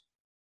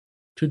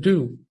to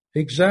do.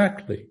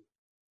 Exactly.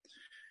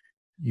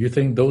 You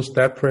think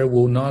that prayer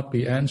will not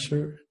be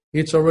answered?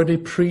 It's already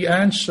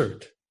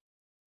pre-answered.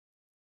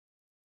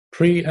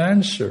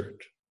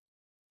 Pre-answered.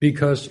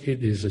 Because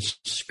it is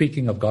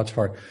speaking of God's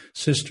heart.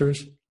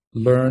 Sisters,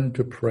 learn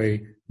to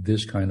pray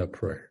this kind of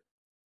prayer.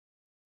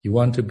 You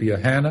want to be a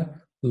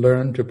Hannah?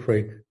 Learn to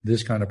pray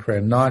this kind of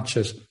prayer, not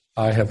just,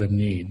 I have a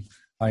need.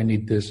 I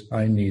need this.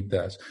 I need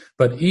that.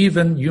 But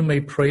even you may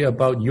pray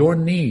about your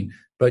need,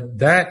 but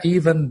that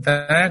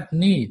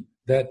need,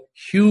 that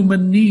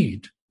human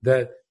need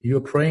that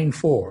you're praying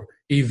for,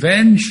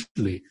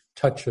 eventually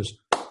touches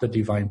the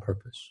divine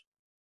purpose,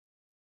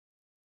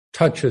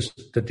 touches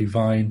the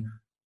divine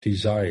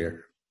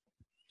desire.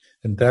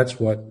 And that's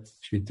what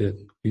she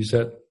did. He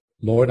said,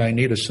 Lord, I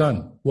need a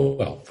son.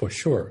 Well, for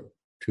sure,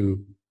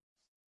 to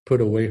put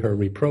away her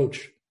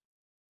reproach.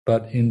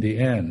 But in the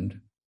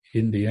end,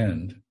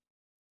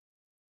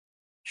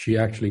 she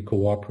actually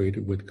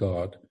cooperated with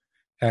God.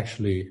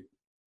 Actually,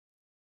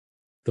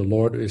 the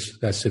Lord is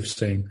as if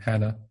saying,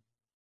 Hannah,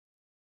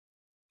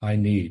 I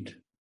need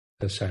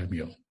a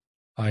Samuel.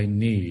 I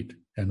need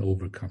an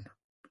overcomer.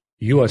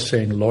 You are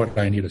saying, Lord,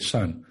 I need a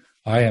son.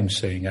 I am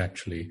saying,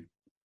 actually,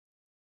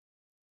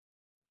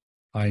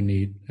 I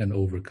need an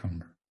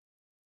overcomer.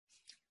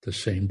 The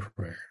same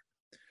prayer.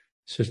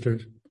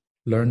 Sisters,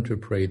 learn to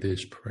pray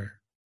this prayer.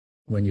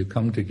 When you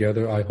come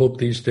together, I hope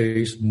these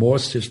days more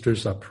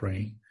sisters are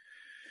praying.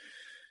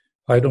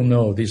 I don't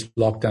know these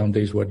lockdown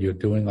days what you're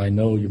doing. I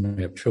know you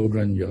may have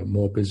children. You're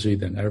more busy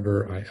than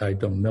ever. I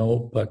don't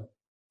know. But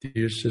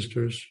dear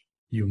sisters,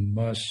 you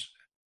must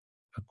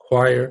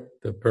acquire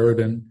the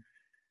burden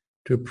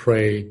to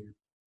pray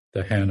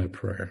the Hannah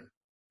prayer,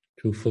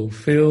 to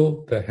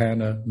fulfill the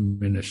Hannah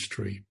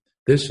ministry.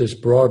 This is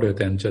broader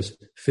than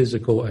just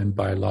physical and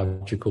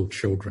biological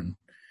children,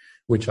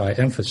 which I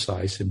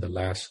emphasized in the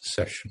last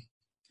session.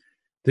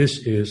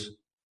 This is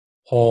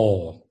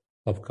all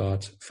of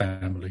God's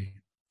family,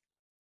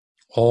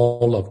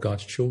 all of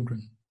God's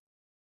children.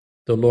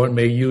 The Lord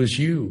may use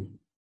you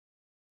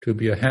to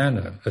be a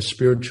Hannah, a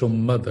spiritual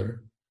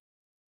mother,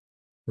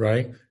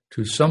 right,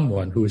 to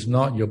someone who is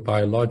not your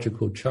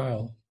biological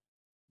child,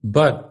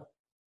 but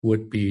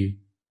would be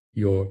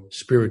your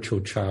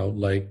spiritual child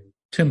like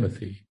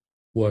Timothy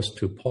was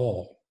to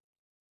Paul.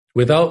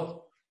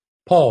 Without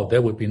Paul,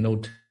 there would be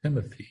no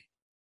Timothy.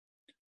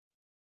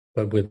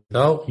 But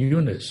without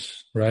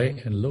Eunice,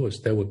 right, and Lois,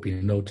 there would be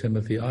no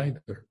Timothy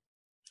either.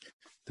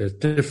 There's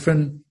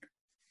different,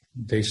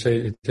 they say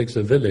it takes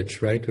a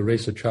village, right, to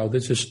raise a child.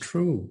 This is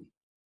true.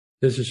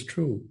 This is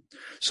true.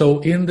 So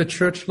in the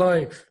church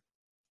life,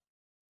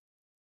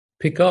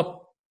 pick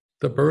up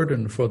the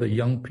burden for the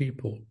young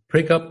people.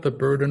 Pick up the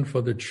burden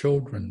for the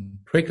children.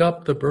 Pick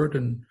up the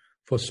burden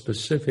for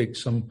specific,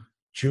 some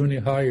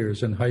junior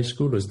hires and high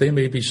schoolers. They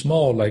may be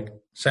small, like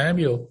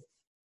Samuel,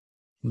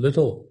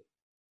 little.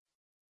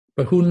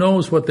 But who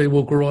knows what they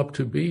will grow up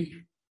to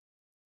be?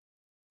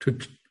 To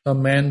a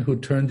man who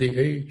turned the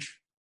age.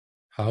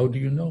 How do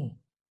you know?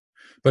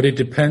 But it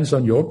depends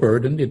on your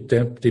burden. It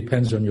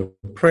depends on your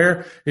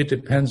prayer. It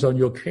depends on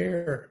your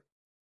care.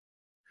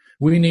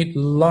 We need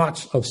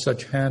lots of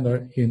such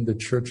Hannah in the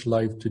church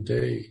life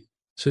today.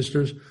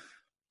 Sisters,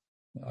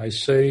 I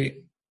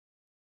say,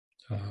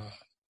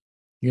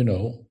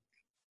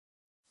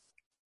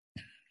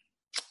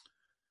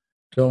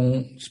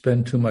 don't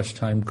spend too much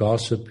time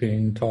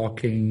gossiping,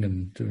 talking,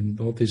 and doing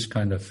all these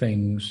kind of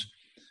things.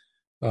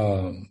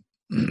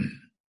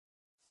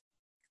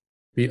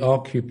 Be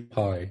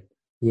occupied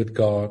with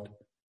God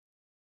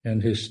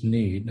and His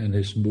need and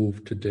His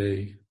move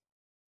today.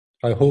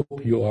 I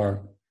hope you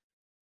are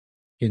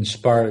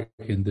inspired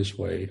in this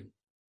way.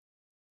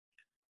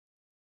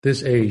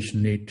 This age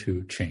need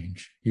to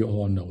change. You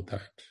all know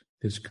that.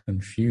 This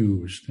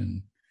confused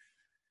and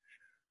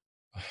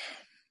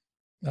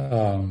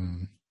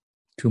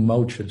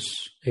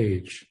tumultuous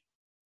age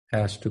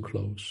has to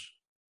close.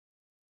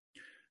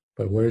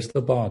 But where's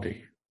the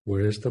body?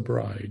 Where is the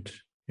bride?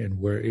 And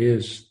where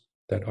is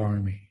that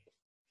army?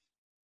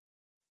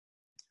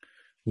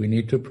 We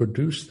need to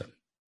produce them.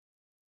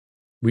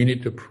 We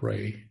need to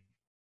pray.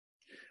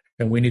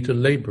 And we need to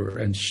labor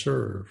and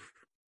serve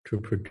to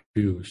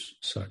produce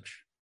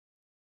such.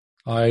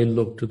 I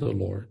look to the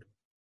Lord.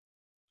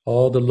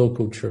 All the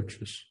local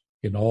churches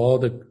in all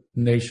the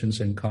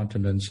nations and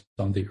continents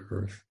on the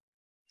earth,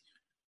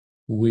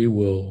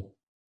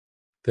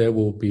 there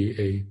will be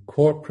a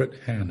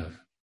corporate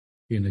Hannah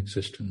in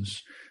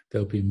existence.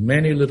 There'll be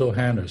many little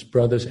Hannahs,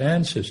 brothers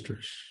and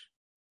sisters,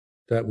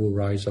 that will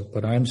rise up.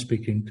 But I'm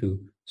speaking to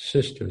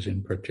sisters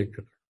in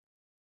particular,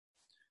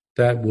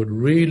 that would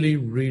really,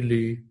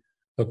 really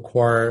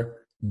acquire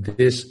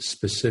this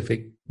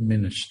specific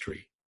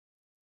ministry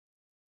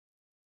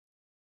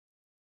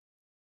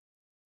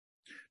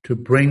to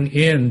bring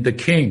in the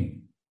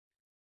King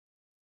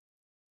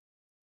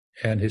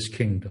and His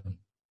kingdom.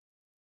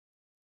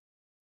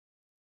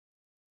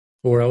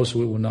 Or else it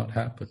will not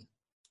happen.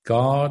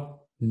 God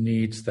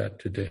needs that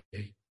today.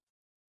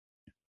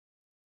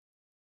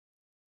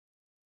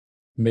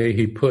 May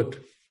He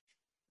put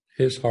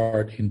His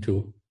heart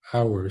into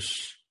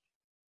ours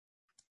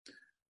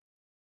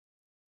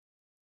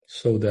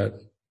so that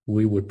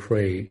we would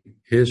pray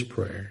His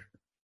prayer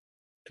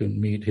to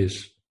meet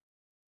His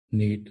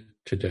need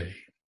today.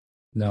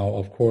 Now,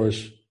 of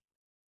course,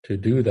 to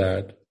do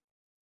that,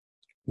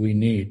 we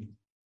need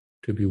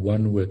to be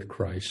one with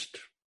Christ.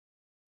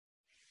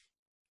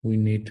 We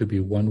need to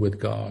be one with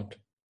God,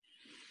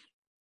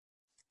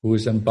 who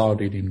is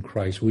embodied in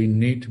Christ. We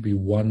need to be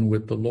one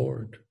with the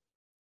Lord.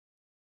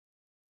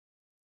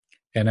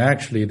 And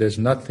actually, there's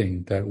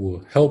nothing that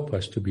will help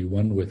us to be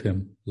one with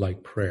Him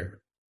like prayer.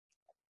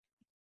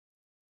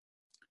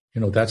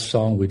 That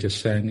song we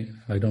just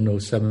sang, I don't know,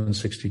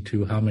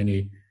 762, how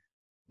many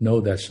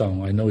know that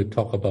song? I know we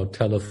talk about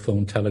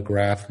telephone,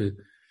 telegraph.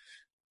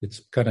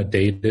 It's kind of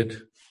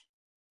dated.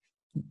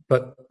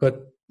 But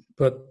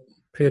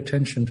pay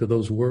attention to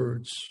those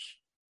words.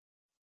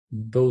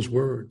 Those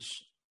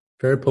words.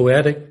 Very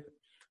poetic,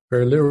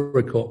 very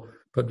lyrical,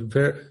 but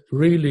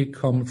really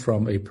come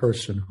from a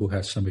person who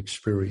has some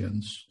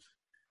experience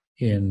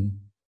in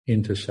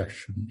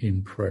intercession,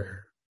 in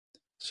prayer.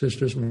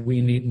 Sisters,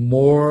 we need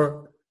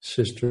more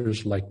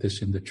sisters like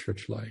this in the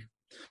church life.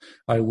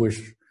 I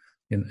wish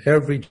in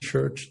every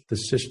church the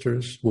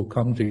sisters will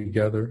come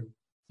together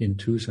in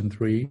 2s and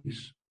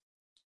 3s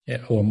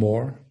or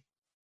more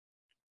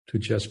to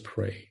just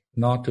pray,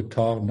 not to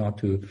talk, not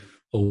to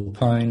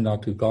opine,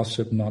 not to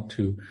gossip, not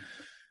to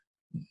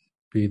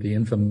be the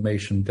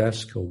information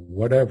desk or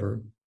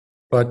whatever,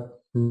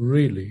 but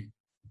really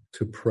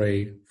to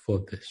pray for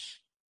this,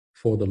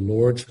 for the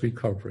Lord's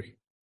recovery,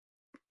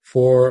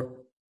 for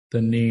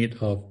the need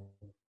of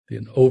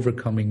the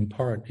overcoming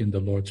part in the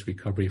Lord's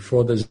recovery,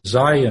 for the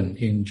Zion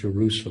in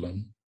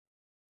Jerusalem,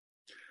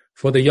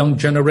 for the young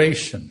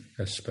generation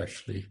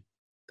especially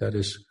that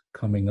is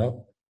coming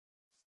up.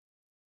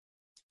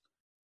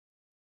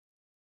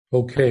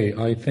 Okay,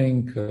 I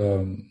think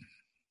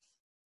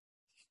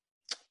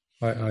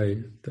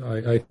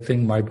I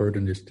think my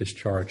burden is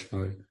discharged.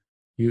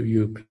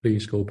 You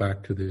please go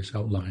back to this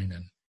outline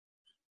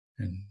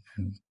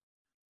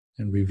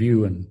and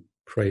review and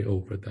pray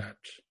over that.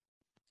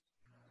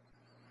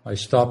 I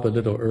stopped a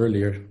little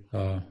earlier,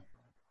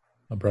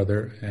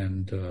 brother,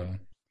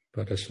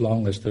 but as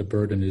long as the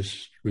burden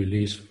is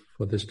released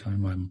for this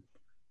time,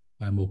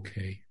 I'm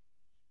okay.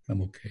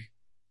 I'm okay.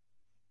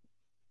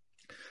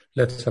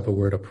 Let's have a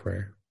word of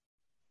prayer.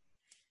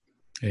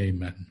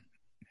 Amen.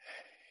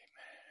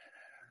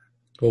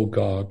 Oh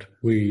God,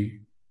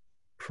 we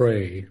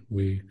pray,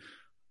 we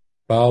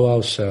bow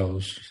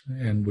ourselves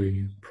and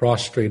we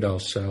prostrate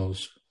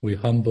ourselves, we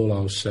humble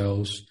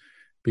ourselves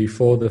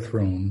before the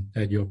throne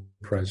at your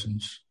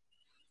presence.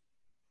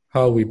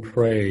 How we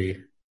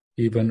pray,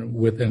 even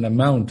with an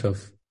amount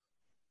of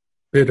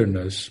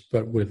bitterness,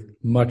 but with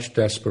much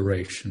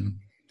desperation,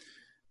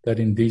 that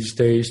in these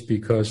days,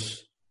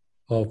 because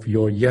of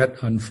your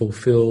yet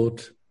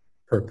unfulfilled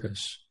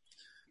purpose,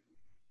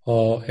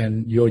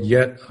 and your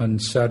yet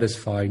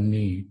unsatisfied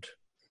need,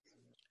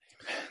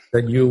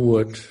 that you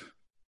would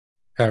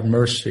have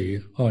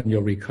mercy on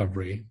your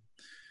recovery,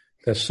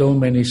 that so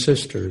many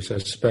sisters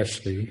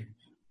especially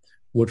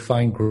would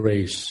find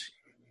grace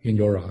in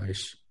your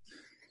eyes,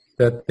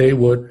 that they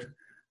would,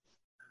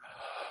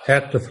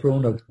 at the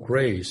throne of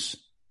grace,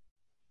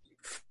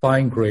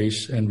 find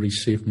grace and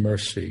receive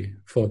mercy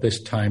for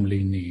this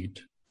timely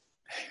need.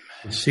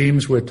 It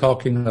seems we're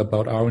talking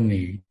about our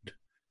need,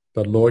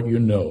 but Lord, you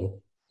know,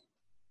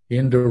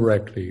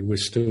 indirectly, we're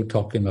still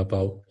talking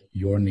about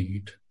your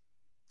need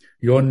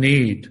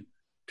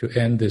to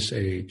end this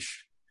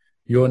age,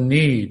 your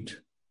need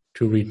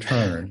to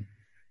return,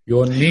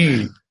 your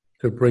need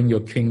to bring your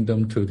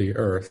kingdom to the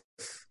earth,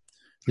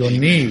 your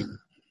need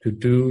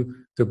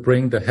to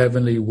bring the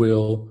heavenly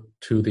will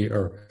to the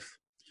earth.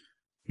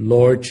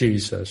 Lord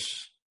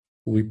Jesus,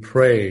 we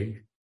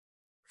pray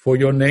for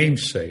your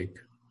name's sake,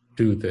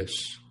 do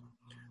this.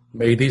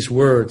 May these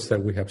words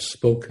that we have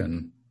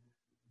spoken,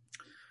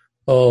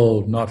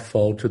 not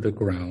fall to the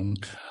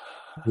ground.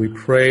 We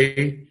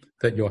pray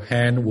that your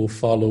hand will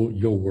follow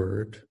your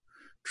word.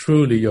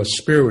 Truly, your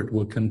spirit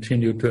will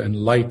continue to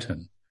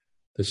enlighten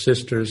the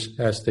sisters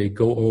as they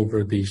go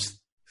over these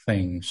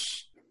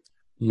things.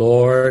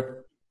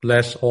 Lord,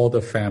 bless all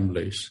the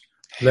families.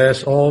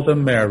 Bless all the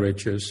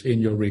marriages in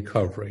your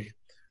recovery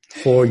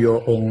for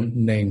your own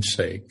name's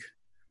sake.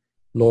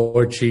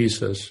 Lord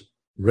Jesus,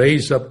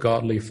 raise up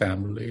godly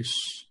families,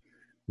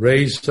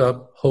 raise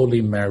up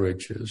holy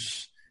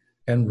marriages,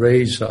 and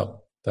raise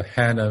up the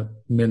Hannah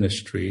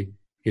ministry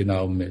in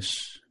our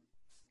midst.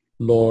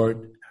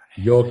 Lord,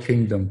 your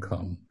kingdom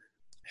come,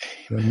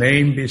 your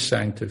name be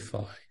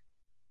sanctified,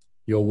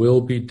 your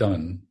will be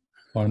done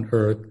on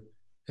earth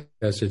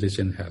as it is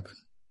in heaven.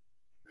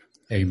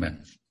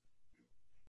 Amen.